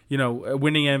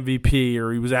 winning MVP,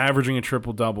 or he was averaging a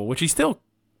triple-double, which he still,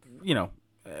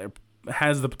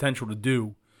 has the potential to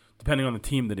do, depending on the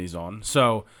team that he's on.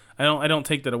 So I don't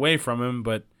take that away from him,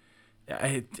 but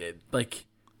but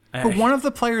one of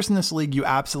the players in this league you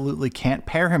absolutely can't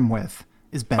pair him with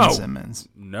is Ben Simmons.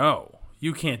 No,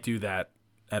 you can't do that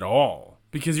at all,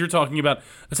 because you're talking about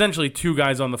essentially 2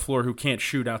 guys on the floor who can't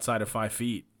shoot outside of 5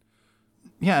 feet.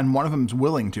 Yeah, and one of them's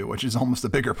willing to, which is almost a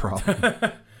bigger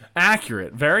problem.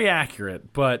 Accurate, very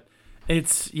accurate, but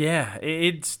that's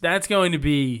going to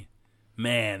be,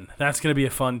 man, that's going to be a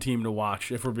fun team to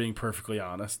watch, if we're being perfectly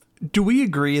honest. Do we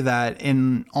agree that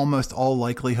in almost all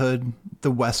likelihood,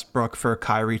 the Westbrook for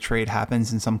Kyrie trade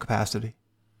happens in some capacity?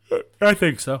 I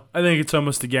think so. I think it's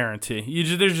almost a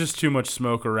guarantee. There's just too much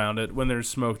smoke around it. When there's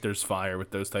smoke, there's fire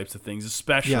with those types of things,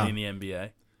 especially in the NBA.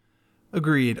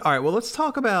 Agreed. All right, well, let's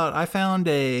talk about, I found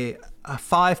a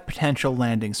 5 potential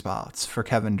landing spots for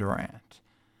Kevin Durant,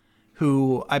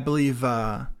 who I believe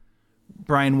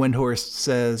Brian Windhorst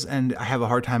says, and I have a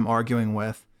hard time arguing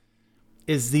with,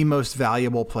 is the most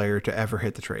valuable player to ever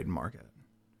hit the trade market.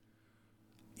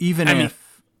 even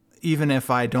if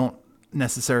I don't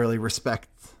necessarily respect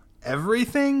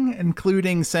everything,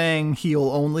 including saying he'll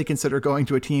only consider going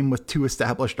to a team with 2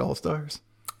 established All-Stars.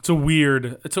 It's a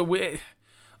weird.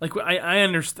 Like I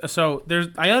understand. So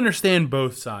I understand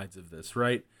both sides of this,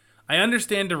 right? I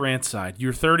understand Durant's side.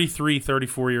 You're 33,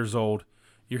 34 years old.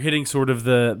 You're hitting sort of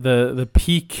the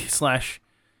peak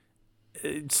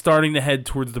 / starting to head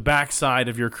towards the backside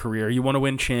of your career. You want to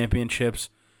win championships.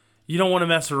 You don't want to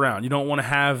mess around. You don't want to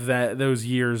have those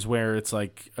years where it's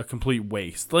like a complete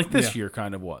waste, like this year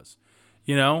kind of was,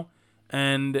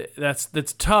 and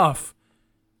that's tough.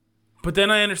 But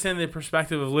then I understand the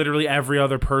perspective of literally every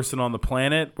other person on the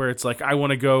planet, where it's like, I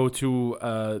want to go to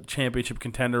a championship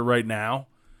contender right now,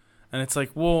 and it's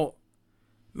like, well,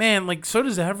 man, like so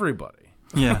does everybody.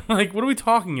 Yeah, like what are we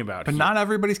talking about? But not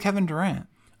everybody's Kevin Durant.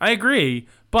 I agree,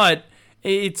 but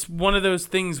it's one of those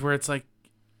things where it's like,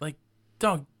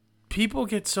 dog. People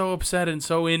get so upset and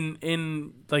so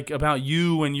in like about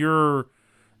you and your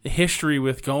history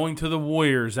with going to the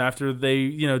Warriors after they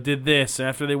did this,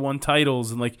 after they won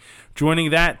titles, and like joining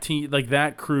that team, like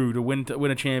that crew to win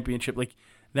a championship. Like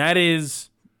that is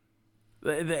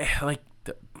like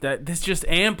that. This just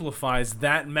amplifies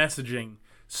that messaging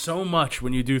so much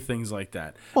when you do things like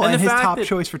that. Well, and his top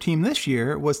choice for team this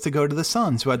year was to go to the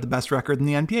Suns, who had the best record in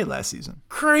the NBA last season.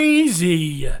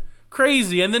 Crazy,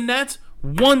 and the Nets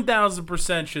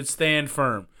 1,000% should stand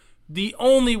firm. The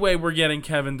only way we're getting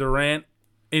Kevin Durant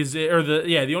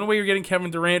the only way you're getting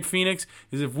Kevin Durant, Phoenix,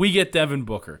 is if we get Devin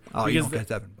Booker. Oh, you don't get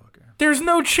Devin Booker. There's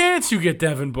no chance you get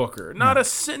Devin Booker.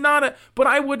 But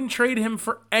I wouldn't trade him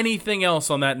for anything else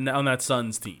on that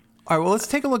Suns team. All right, well, let's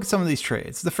take a look at some of these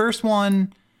trades. The first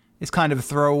one is kind of a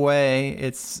throwaway.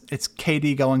 It's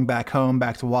KD going back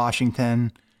to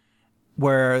Washington,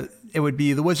 where it would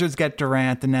be the Wizards get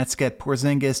Durant, the Nets get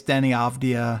Porzingis, Deni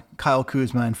Avdija, Kyle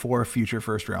Kuzma, and 4 future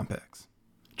first-round picks.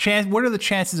 What are the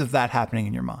chances of that happening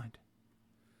in your mind?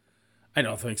 I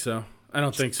don't think so.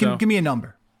 Give me a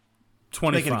number.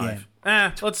 25.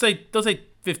 Let's say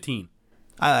 15.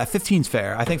 15's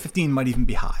fair. I think 15 might even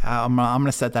be high. I'm going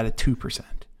to set that at 2%.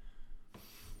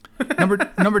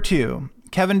 Number 2,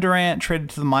 Kevin Durant traded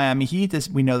to the Miami Heat.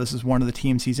 We know this is one of the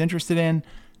teams he's interested in.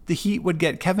 The Heat would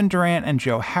get Kevin Durant and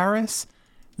Joe Harris.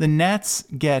 The Nets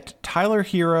get Tyler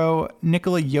Hero,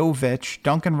 Nikola Jovic,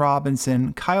 Duncan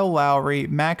Robinson, Kyle Lowry,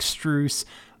 Max Strus,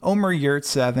 Omer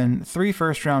Yurtseven, 3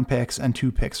 first-round picks, and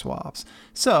 2 pick swaps.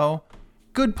 So,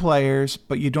 good players,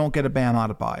 but you don't get a Bam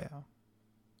Adebayo.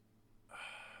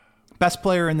 Best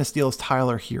player in this deal is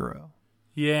Tyler Hero.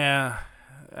 Yeah,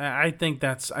 I think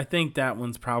that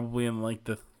one's probably in like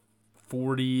the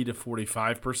 40 to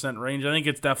 45% range. I think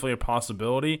it's definitely a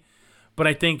possibility, but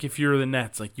I think if you're the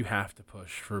Nets, like you have to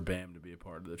push for Bam to be a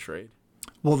part of the trade.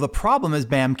 Well, the problem is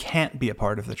Bam can't be a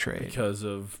part of the trade because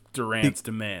of Durant's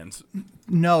demands.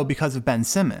 No, because of Ben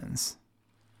Simmons.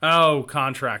 Oh,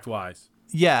 contract wise.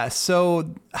 Yeah,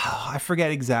 so I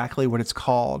forget exactly what it's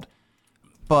called,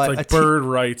 but it's like bird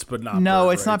rights, but not. No,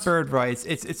 bird it's rights. not bird rights.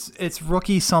 It's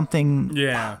rookie something.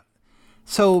 Yeah.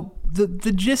 So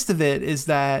the gist of it is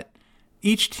that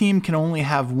each team can only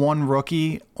have one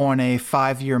rookie on a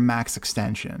 5-year max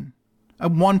extension.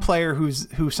 One player who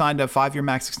signed a 5-year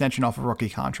max extension off a rookie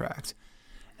contract.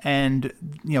 And,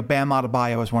 Bam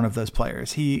Adebayo is one of those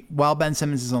players. While Ben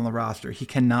Simmons is on the roster, he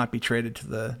cannot be traded to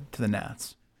the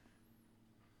Nets.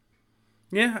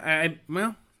 Yeah,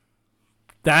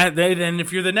 then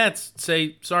if you're the Nets,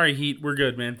 say, sorry, Heat, we're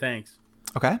good, man, thanks.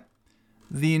 Okay.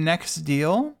 The next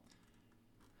deal,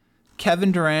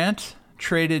 Kevin Durant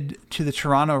traded to the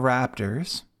Toronto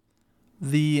Raptors.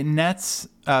 The Nets,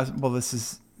 this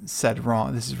is said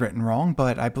wrong. This is written wrong,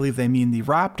 but I believe they mean the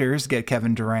Raptors get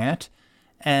Kevin Durant,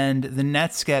 and the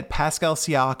Nets get Pascal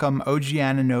Siakam, OG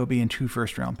Anunoby, and 2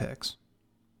 first-round picks.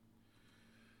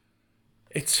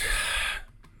 It's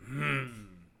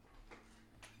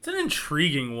an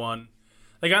intriguing one.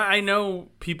 Like I know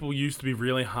people used to be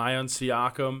really high on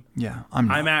Siakam. Yeah,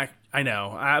 I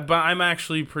know, but I'm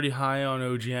actually pretty high on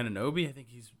OG Anunoby. I think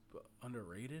he's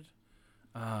underrated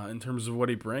in terms of what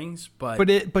he brings. But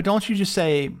don't you just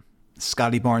say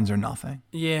Scotty Barnes or nothing?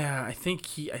 Yeah, I think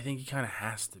he kind of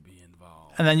has to be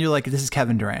involved. And then you're like, this is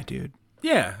Kevin Durant, dude.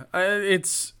 Yeah,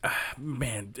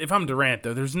 man. If I'm Durant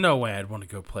though, there's no way I'd want to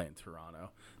go play in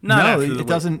Toronto.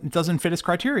 It doesn't fit his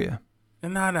criteria.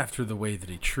 And not after the way that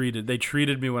they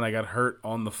treated me when I got hurt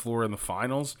on the floor in the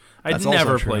finals. That's I'd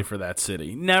never true. play for that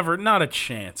city. Never, not a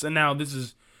chance. And now this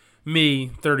is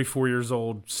me, 34 years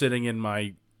old, sitting in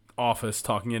my office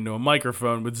talking into a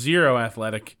microphone with zero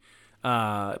athletic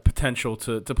potential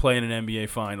to play in an NBA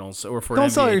finals or for an NBA Don't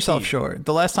sell yourself team. short.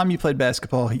 The last time you played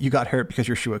basketball, you got hurt because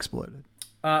your shoe exploded.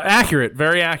 Accurate,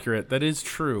 very accurate. That is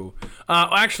true.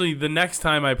 Actually, the next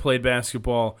time I played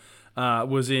basketball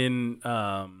was in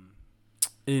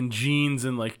jeans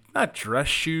and like not dress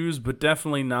shoes, but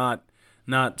definitely not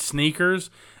sneakers.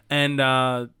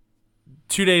 And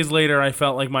 2 days later, I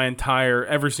felt like my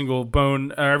every single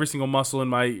bone, every single muscle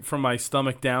from my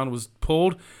stomach down was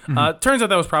pulled. Turns out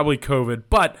that was probably COVID,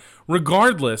 but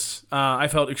regardless, I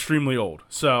felt extremely old.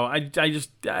 So I think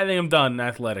I'm done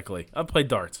athletically. I've played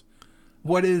darts.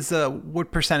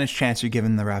 What percentage chance are you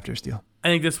giving the Raptors deal? I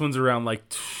think this one's around like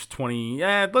 20.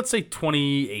 Let's say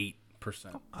 28%.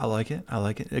 I like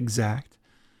it. Exact.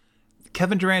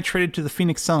 Kevin Durant traded to the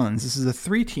Phoenix Suns. This is a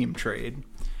 3-team trade.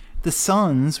 The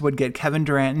Suns would get Kevin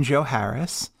Durant and Joe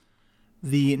Harris.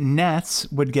 The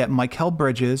Nets would get Mikal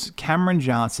Bridges, Cameron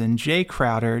Johnson, Jay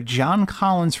Crowder, John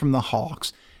Collins from the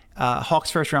Hawks, Hawks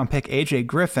first-round pick AJ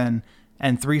Griffin,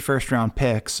 and 3 first-round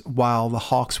picks, while the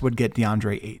Hawks would get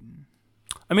DeAndre Ayton.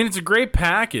 I mean, it's a great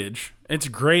package. It's a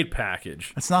great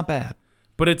package. It's not bad.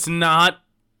 But it's not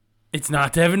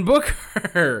Devin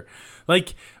Booker.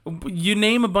 Like, you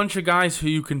name a bunch of guys who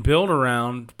you can build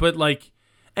around, but like,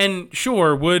 and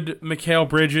sure, would Mikal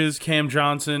Bridges, Cam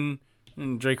Johnson,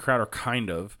 and Jay Crowder kind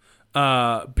of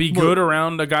be good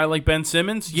around a guy like Ben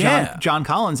Simmons? Yeah. John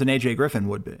Collins and AJ Griffin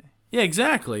would be. Yeah,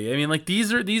 exactly. I mean, like,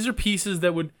 these are pieces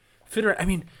that would fit around. I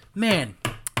mean, man,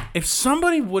 if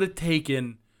somebody would have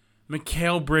taken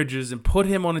Mikal Bridges and put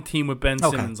him on a team with Ben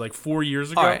Simmons like 4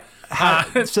 years ago. All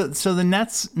right. So the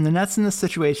Nets in this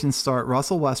situation start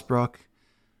Russell Westbrook.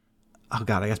 Oh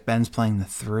God, I guess Ben's playing the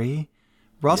 3.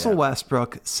 Russell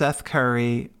Westbrook, Seth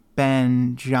Curry,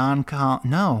 Ben,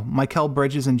 Mikal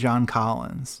Bridges and John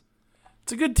Collins.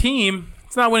 It's a good team.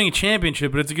 It's not winning a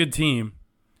championship, but it's a good team.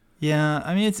 Yeah,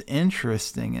 I mean it's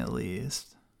interesting at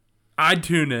least. I'd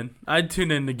tune in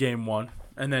to game 1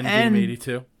 and then game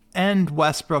 82. And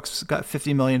Westbrook's got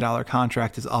 $50 million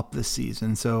contract is up this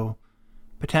season, so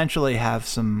potentially have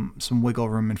some wiggle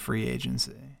room in free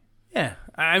agency. Yeah,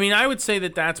 I mean, I would say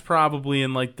that that's probably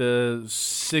in like the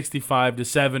 65 to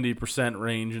 70%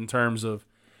 range in terms of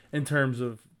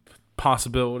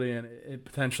possibility and it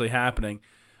potentially happening.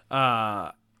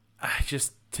 To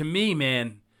me,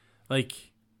 man, like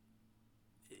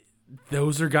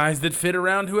those are guys that fit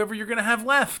around whoever you're gonna have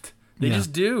left. They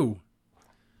just do.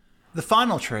 The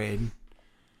final trade,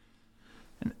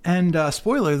 and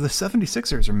spoiler, the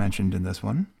 76ers are mentioned in this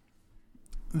one.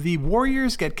 The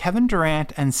Warriors get Kevin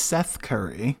Durant and Seth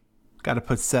Curry. Got to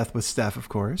put Seth with Steph, of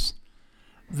course.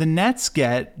 The Nets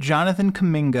get Jonathan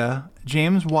Kuminga,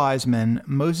 James Wiseman,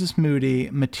 Moses Moody,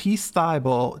 Matisse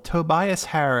Thybulle, Tobias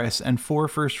Harris, and 4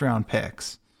 first-round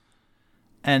picks.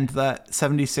 And the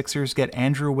 76ers get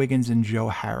Andrew Wiggins and Joe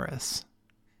Harris.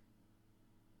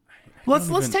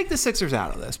 Let's take the Sixers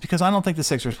out of this because I don't think the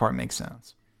Sixers part makes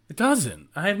sense. It doesn't.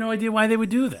 I have no idea why they would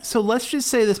do this. So let's just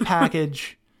say this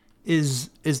package is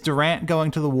Durant going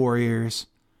to the Warriors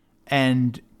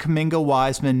and Kuminga,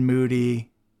 Wiseman,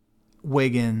 Moody,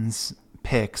 Wiggins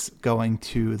picks going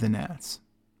to the Nets.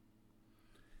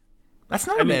 That's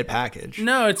not a bad package.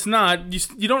 No, it's not.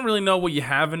 You don't really know what you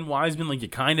have in Wiseman. Like you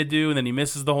kind of do, and then he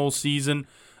misses the whole season.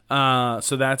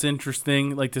 So that's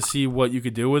interesting, like to see what you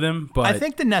could do with him. But I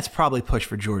think the Nets probably push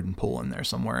for Jordan Poole in there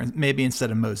somewhere, maybe instead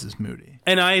of Moses Moody.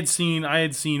 And I had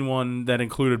seen one that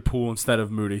included Poole instead of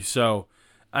Moody. So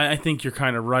I think you're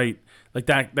kind of right. Like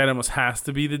that almost has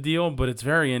to be the deal, but it's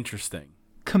very interesting.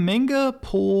 Kuminga,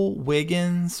 Poole,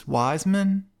 Wiggins,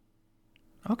 Wiseman.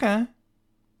 Okay.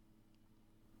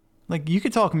 Like you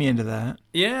could talk me into that.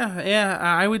 Yeah.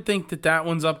 I would think that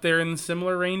one's up there in the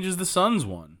similar range as the Suns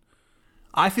one.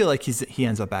 I feel like he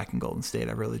ends up back in Golden State.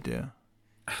 I really do.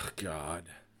 Oh, God.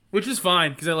 Which is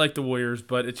fine because I like the Warriors,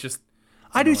 but it's just...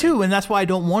 I do too, and that's why I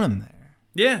don't want him there.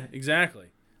 Yeah, exactly.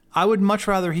 I would much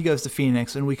rather he goes to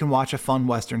Phoenix and we can watch a fun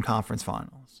Western Conference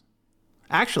Finals.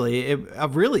 Actually, a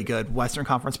really good Western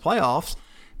Conference playoffs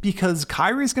because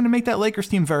Kyrie's going to make that Lakers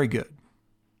team very good.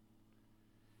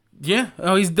 Yeah.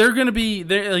 They're going to be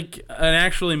like an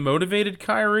actually motivated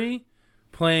Kyrie.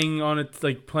 Playing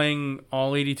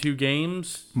all 82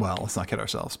 games. Well, let's not kid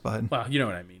ourselves, bud. Well, you know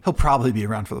what I mean. He'll probably be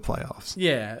around for the playoffs.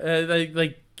 Yeah,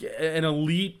 like an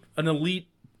elite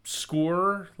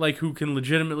scorer, like who can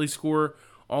legitimately score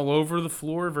all over the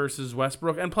floor versus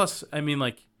Westbrook, and plus, I mean,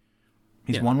 like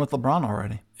he's won with LeBron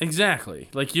already. Exactly.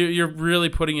 Like you're really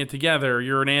putting it together.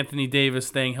 You're an Anthony Davis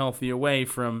staying healthy away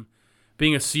from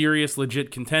being a serious, legit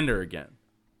contender again.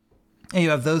 And you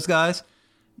have those guys.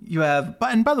 You have,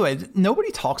 and by the way, nobody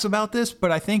talks about this,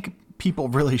 but I think people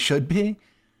really should be.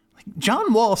 Like,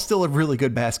 John Wall is still a really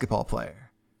good basketball player,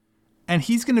 and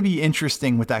he's going to be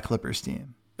interesting with that Clippers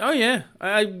team. Oh yeah,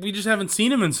 we just haven't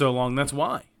seen him in so long. That's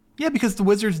why. Yeah, because the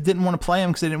Wizards didn't want to play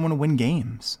him because they didn't want to win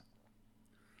games.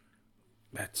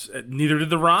 That's neither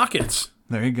did the Rockets.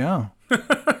 There you go.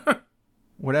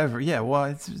 Whatever. Yeah, well,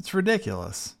 it's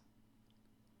ridiculous.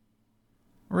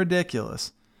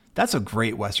 Ridiculous. That's a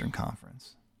great Western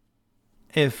Conference.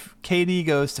 If KD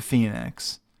goes to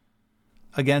Phoenix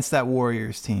against that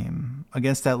Warriors team,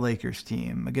 against that Lakers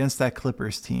team, against that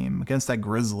Clippers team, against that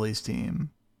Grizzlies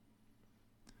team,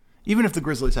 even if the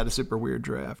Grizzlies had a super weird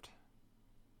draft,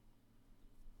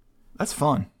 that's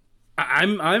fun.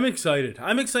 I'm excited.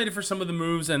 I'm excited for some of the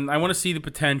moves, and I want to see the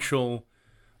potential,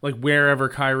 like wherever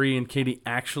Kyrie and KD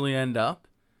actually end up,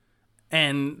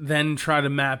 and then try to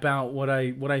map out what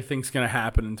I think is going to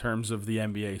happen in terms of the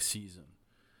NBA season.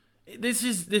 This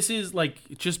is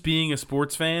like just being a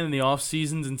sports fan in the off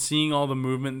seasons and seeing all the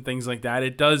movement and things like that.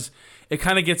 It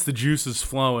kind of gets the juices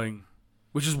flowing,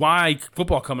 which is why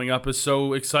football coming up is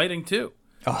so exciting too.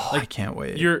 Oh, like, I can't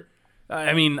wait.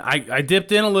 I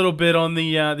dipped in a little bit on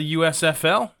the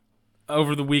USFL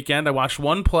over the weekend. I watched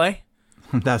one play.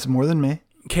 That's more than me.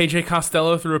 KJ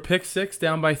Costello threw a pick six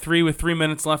down by 3 with 3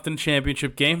 minutes left in the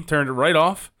championship game. Turned it right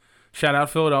off. Shout out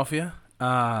Philadelphia.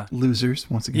 Losers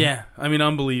once again. Yeah, I mean,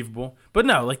 unbelievable. But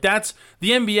no, like that's the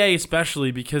NBA,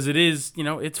 especially because it is,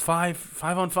 it's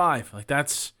 5-on-5. Like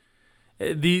that's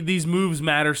these moves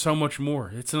matter so much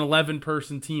more. It's an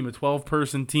 11-person team, a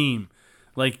 12-person team.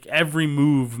 Like every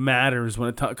move matters when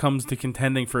it comes to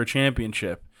contending for a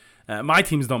championship. My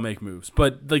teams don't make moves,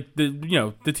 but like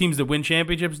the teams that win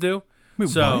championships do. Wait,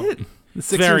 so what?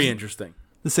 It's very interesting.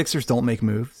 The Sixers don't make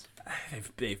moves.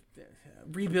 They've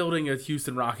rebuilding a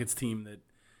Houston Rockets team that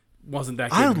wasn't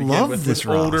that good I to begin love with this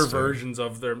older roster. versions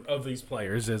of these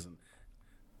players isn't.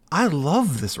 I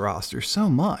love this roster so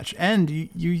much, and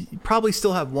you probably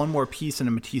still have one more piece in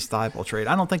a Matisse Thybulle trade.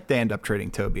 I don't think they end up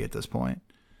trading Toby at this point,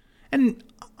 and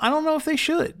I don't know if they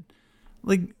should.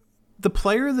 Like the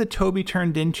player that Toby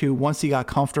turned into once he got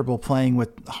comfortable playing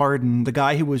with Harden, the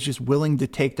guy who was just willing to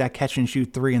take that catch and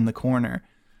shoot three in the corner,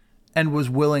 and was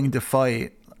willing to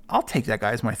fight. I'll take that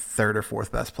guy as my third or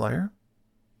fourth best player.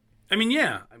 I mean,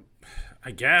 yeah,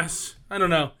 I guess. I don't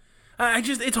know.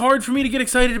 It's hard for me to get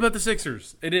excited about the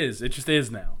Sixers. It is. It just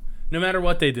is now. No matter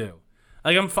what they do.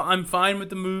 Like, I'm fine with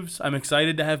the moves. I'm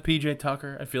excited to have PJ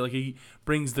Tucker. I feel like he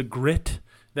brings the grit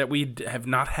that we have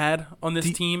not had on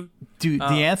this team. Dude, the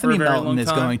Anthony Melton is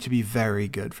going to be very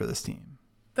good for this team.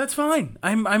 That's fine.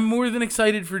 I'm more than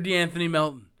excited for DeAnthony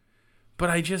Melton. But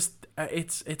I just...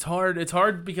 It's hard. It's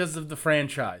hard because of the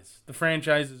franchise. The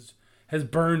franchise has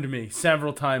burned me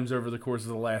several times over the course of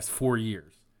the last 4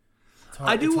 years.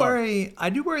 I do worry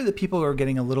that people are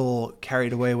getting a little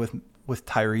carried away with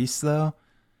Tyrese though,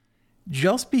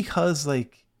 just because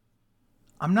like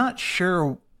I'm not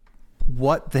sure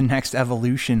what the next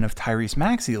evolution of Tyrese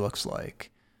Maxey looks like.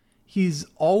 He's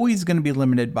always going to be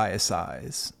limited by his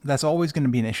size. That's always going to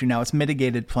be an issue. Now it's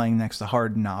mitigated playing next to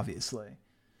Harden, obviously,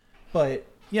 but.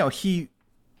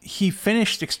 He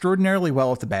finished extraordinarily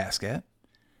well at the basket.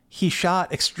 He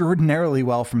shot extraordinarily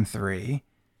well from three.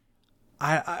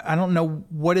 I don't know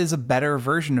what is a better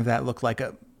version of that look like.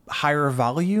 A higher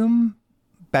volume,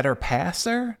 better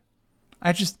passer?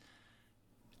 I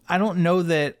don't know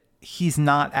that he's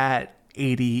not at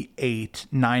 88,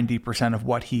 90% of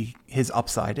what his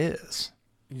upside is.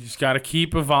 You just got to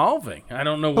keep evolving. I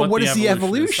don't know but what is the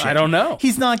evolution? I don't know.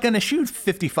 He's not going to shoot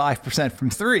 55% from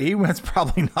three. That's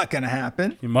probably not going to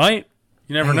happen. You might.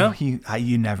 You never know.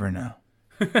 You never know.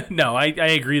 No, I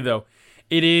agree though.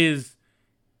 It is.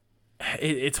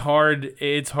 It's hard.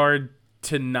 It's hard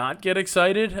to not get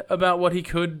excited about what he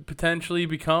could potentially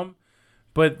become,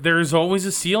 but there's always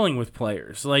a ceiling with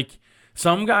players. Like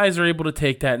some guys are able to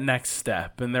take that next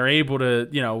step, and they're able to,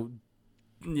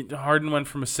 Harden went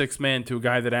from a 6-man to a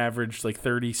guy that averaged like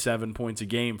 37 points a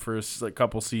game for a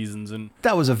couple seasons, and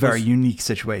that was a very unique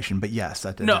situation. But yes,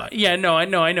 that did. I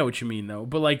know what you mean though.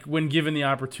 But like when given the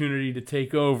opportunity to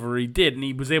take over, he did, and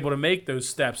he was able to make those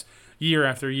steps year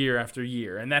after year after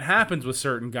year, and that happens with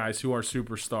certain guys who are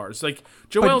superstars. Like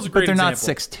Joel's a great example. But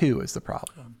they're not 6'2" is the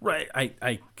problem. Right.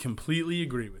 I completely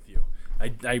agree with you. I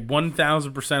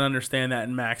 1,000% understand that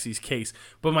in Maxey's case.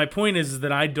 But my point is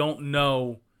that I don't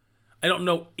know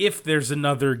if there's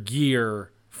another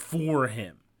gear for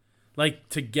him, like,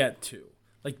 to get to.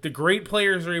 Like, the great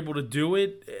players are able to do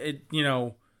it,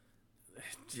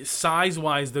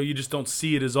 size-wise, though, you just don't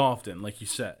see it as often, like you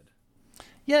said.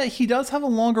 Yeah, he does have a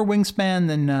longer wingspan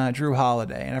than Jrue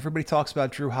Holiday, and everybody talks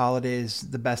about Jrue Holiday as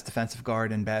the best defensive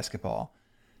guard in basketball.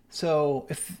 So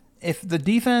if the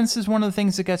defense is one of the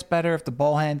things that gets better, if the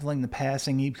ball handling, the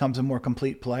passing, he becomes a more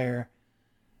complete player,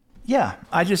 Yeah,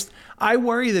 I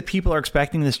worry that people are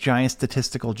expecting this giant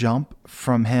statistical jump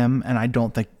from him, and I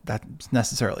don't think that's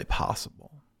necessarily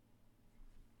possible.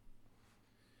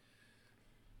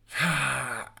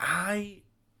 I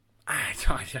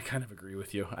kind of agree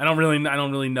with you. I don't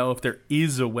really know if there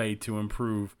is a way to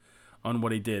improve on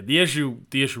what he did. The issue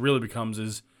really becomes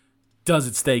is, does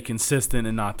it stay consistent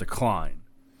and not decline?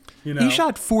 You know, He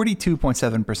shot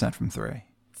 42.7% from three.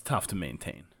 it's tough to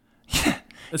maintain, Yeah,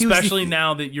 especially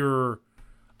now that you're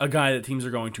a guy that teams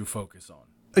are going to focus on.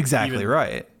 exactly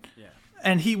right. Yeah,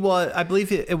 And he was, I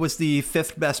believe it was the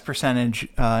fifth best percentage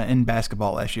in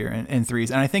basketball last year in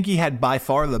threes. And I think he had by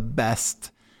far the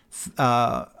best.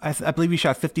 I believe he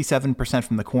shot 57%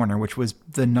 from the corner, which was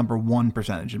the number one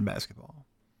percentage in basketball.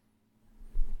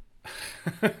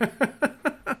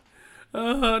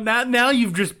 Now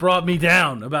you've just brought me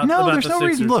down about There's the no Sixers.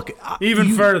 reason. Look,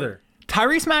 even further.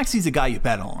 Tyrese Maxey's a guy you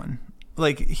bet on.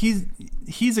 Like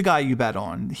he's a guy you bet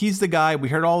on. He's the guy. We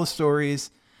heard all the stories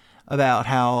about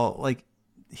how like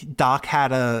Doc had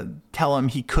to tell him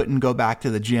he couldn't go back to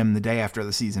the gym the day after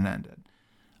the season ended.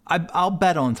 I'll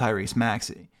bet on Tyrese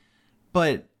Maxey,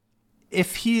 but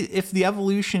if the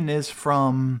evolution is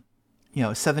from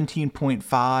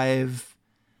 17.5,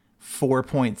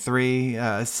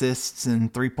 4.3 assists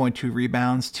and 3.2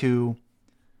 rebounds to,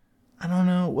 I don't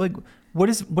know, like what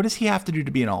does he have to do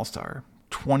to be an all-star?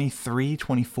 23,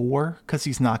 24? Because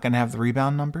he's not going to have the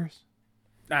rebound numbers?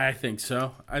 I think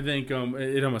so. I think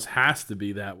it almost has to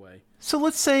be that way. So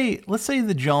let's say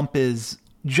the jump is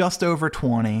just over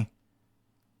 20.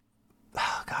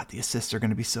 Oh, God, the assists are going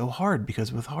to be so hard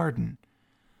because with Harden.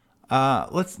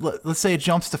 Let's say it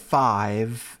jumps to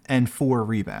 5 and 4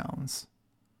 rebounds.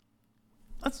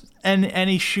 And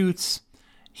he shoots.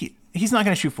 He's not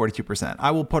going to shoot 42%.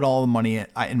 I will put all the money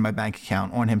in my bank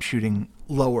account on him shooting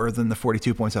lower than the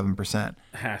 42.7%.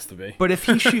 Has to be. But if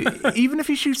he even if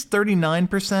he shoots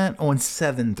 39% on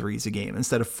 7 threes a game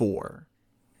instead of 4,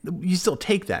 you still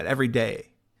take that every day.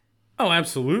 Oh,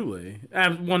 absolutely,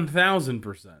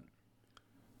 1,000%.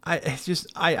 I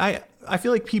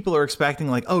feel like people are expecting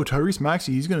like, oh, Tyrese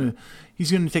Maxey, he's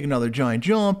gonna take another giant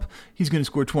jump. He's gonna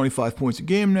score 25 points a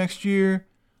game next year.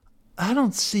 I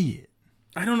don't see it.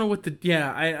 I don't know what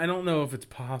I don't know if it's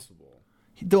possible.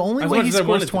 The only way he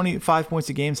scores 25 points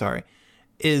a game,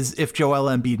 is if Joel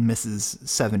Embiid misses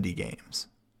 70 games.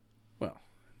 Well,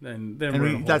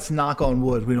 then that's knock on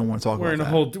wood. We don't want to talk about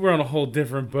that. We're on a whole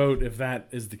different boat if that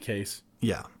is the case.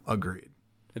 Yeah, agreed.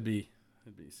 It'd be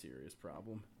a serious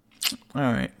problem. All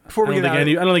right. Before we I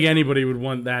don't think anybody would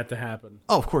want that to happen.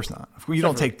 Oh, of course not. You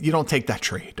don't take that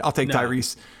trade. I'll take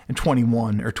Tyrese in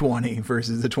 21 or 20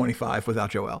 versus the 25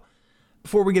 without Joel.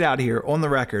 Before we get out of here, on the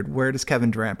record, where does Kevin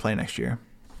Durant play next year?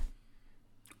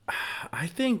 I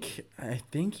think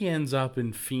he ends up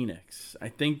in Phoenix. I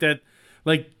think that,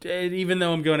 like, even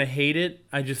though I'm going to hate it,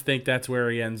 I just think that's where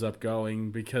he ends up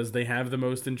going because they have the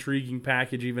most intriguing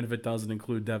package, even if it doesn't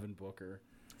include Devin Booker.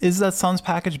 Is that Suns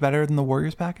package better than the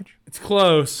Warriors package? It's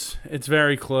close. It's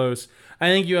very close. I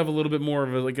think you have a little bit more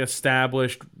of a like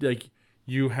established, like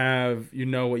you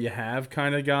know what you have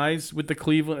kind of guys with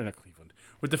the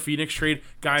with the Phoenix trade,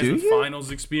 guys with finals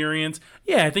experience.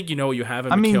 Yeah, I think you know what you have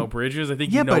in Mikal Bridges. I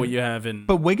think you know what you have in.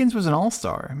 But Wiggins was an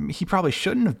all-star. He probably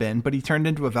shouldn't have been, but he turned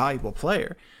into a valuable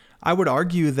player. I would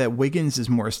argue that Wiggins is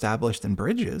more established than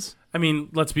Bridges. I mean,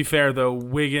 let's be fair though.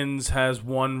 Wiggins has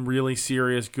one really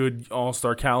serious, good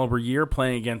all-star caliber year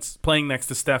playing next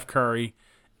to Steph Curry,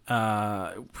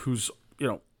 who's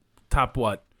top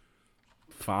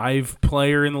 5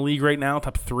 player in the league right now,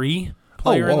 top 3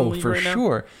 player in the league for right now.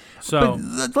 Sure. So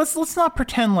but let's not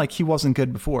pretend like he wasn't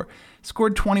good before.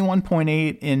 Scored 21.8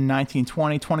 in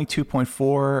 1920,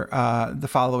 22.4 the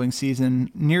following season,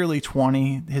 nearly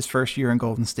 20 his first year in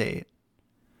Golden State.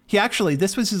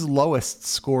 This was his lowest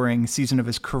scoring season of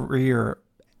his career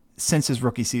since his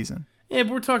rookie season. Yeah,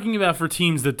 but we're talking about for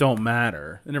teams that don't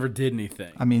matter. They never did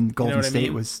anything. I mean, Golden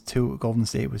State was 2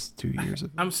 years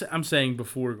of. I'm saying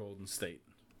before Golden State.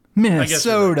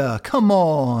 Minnesota, come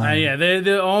on. Yeah,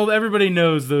 everybody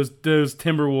knows those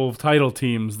Timberwolves title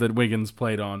teams that Wiggins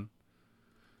played on.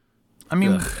 I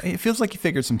mean, it feels like he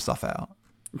figured some stuff out.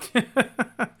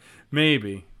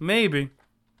 Maybe.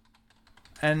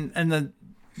 And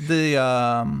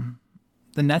the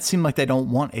Nets seem like they don't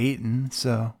want Ayton,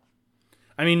 so.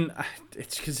 I mean,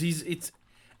 it's because it's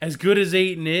as good as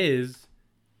Ayton is.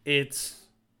 It's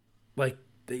like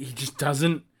he just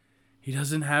doesn't. He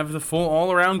doesn't have the full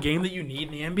all-around game that you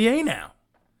need in the NBA now.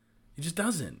 He just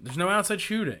doesn't. There's no outside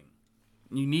shooting.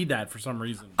 You need that for some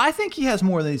reason. I think he has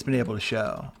more than he's been able to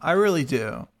show. I really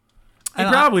do. He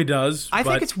probably does. I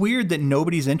think it's weird that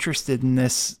nobody's interested in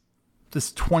this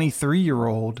this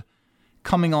 23-year-old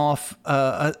coming off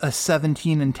a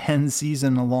 17-10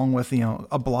 season, along with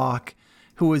a block,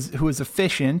 who was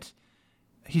efficient.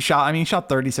 He shot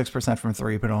 36% from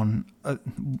three, but on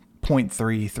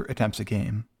 0.3 attempts a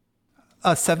game.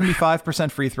 A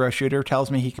 75% free throw shooter tells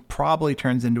me he probably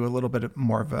turns into a little bit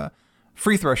more of a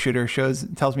free throw shooter.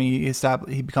 Tells me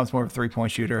he becomes more of a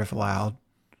 3-point shooter if allowed.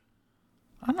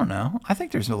 I don't know. I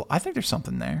think there's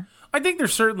something there. I think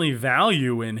there's certainly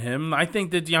value in him. I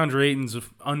think that DeAndre Ayton's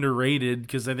underrated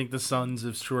because I think the Suns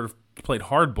have sort of played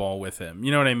hardball with him.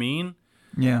 You know what I mean?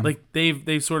 Yeah. Like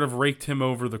they've sort of raked him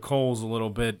over the coals a little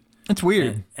bit. It's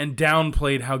weird. And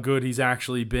downplayed how good he's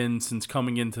actually been since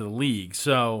coming into the league.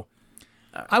 So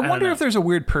I wonder if there's a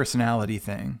weird personality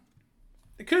thing.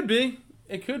 It could be.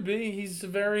 He's a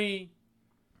very,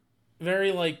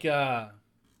 very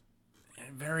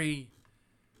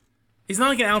he's not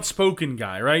like an outspoken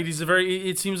guy, right?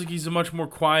 It seems like he's a much more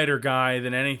quieter guy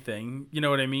than anything. You know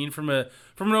what I mean? From an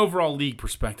overall league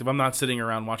perspective, I'm not sitting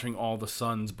around watching all the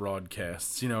Suns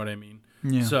broadcasts. You know what I mean?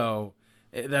 Yeah. So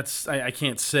I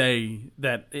can't say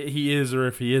that he is or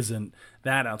if he isn't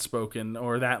that outspoken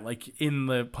or that like in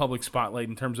the public spotlight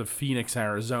in terms of Phoenix,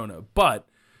 Arizona. But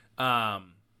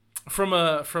from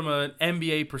an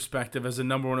NBA perspective, as a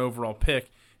number one overall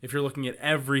pick, if you're looking at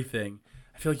everything,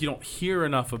 I feel like you don't hear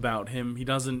enough about him.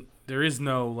 There is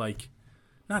no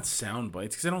not sound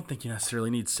bites, because I don't think you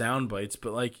necessarily need sound bites,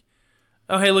 but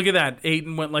oh hey, look at that,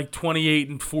 Ayton went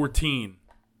 28-14.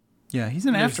 Yeah, he's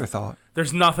an afterthought.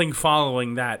 There's nothing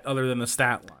following that other than the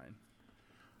stat line.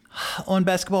 On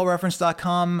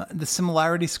basketballreference.com, the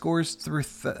similarity scores through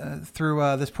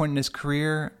this point in his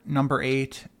career, number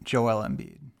 8, Joel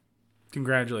Embiid.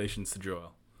 Congratulations to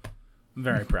Joel. I'm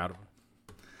very proud of him.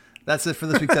 That's it for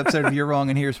this week's episode of You're Wrong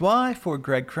and Here's Why. For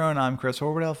Greg Crone, I'm Chris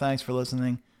Horwedel. Thanks for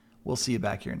listening. We'll see you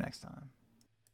back here next time.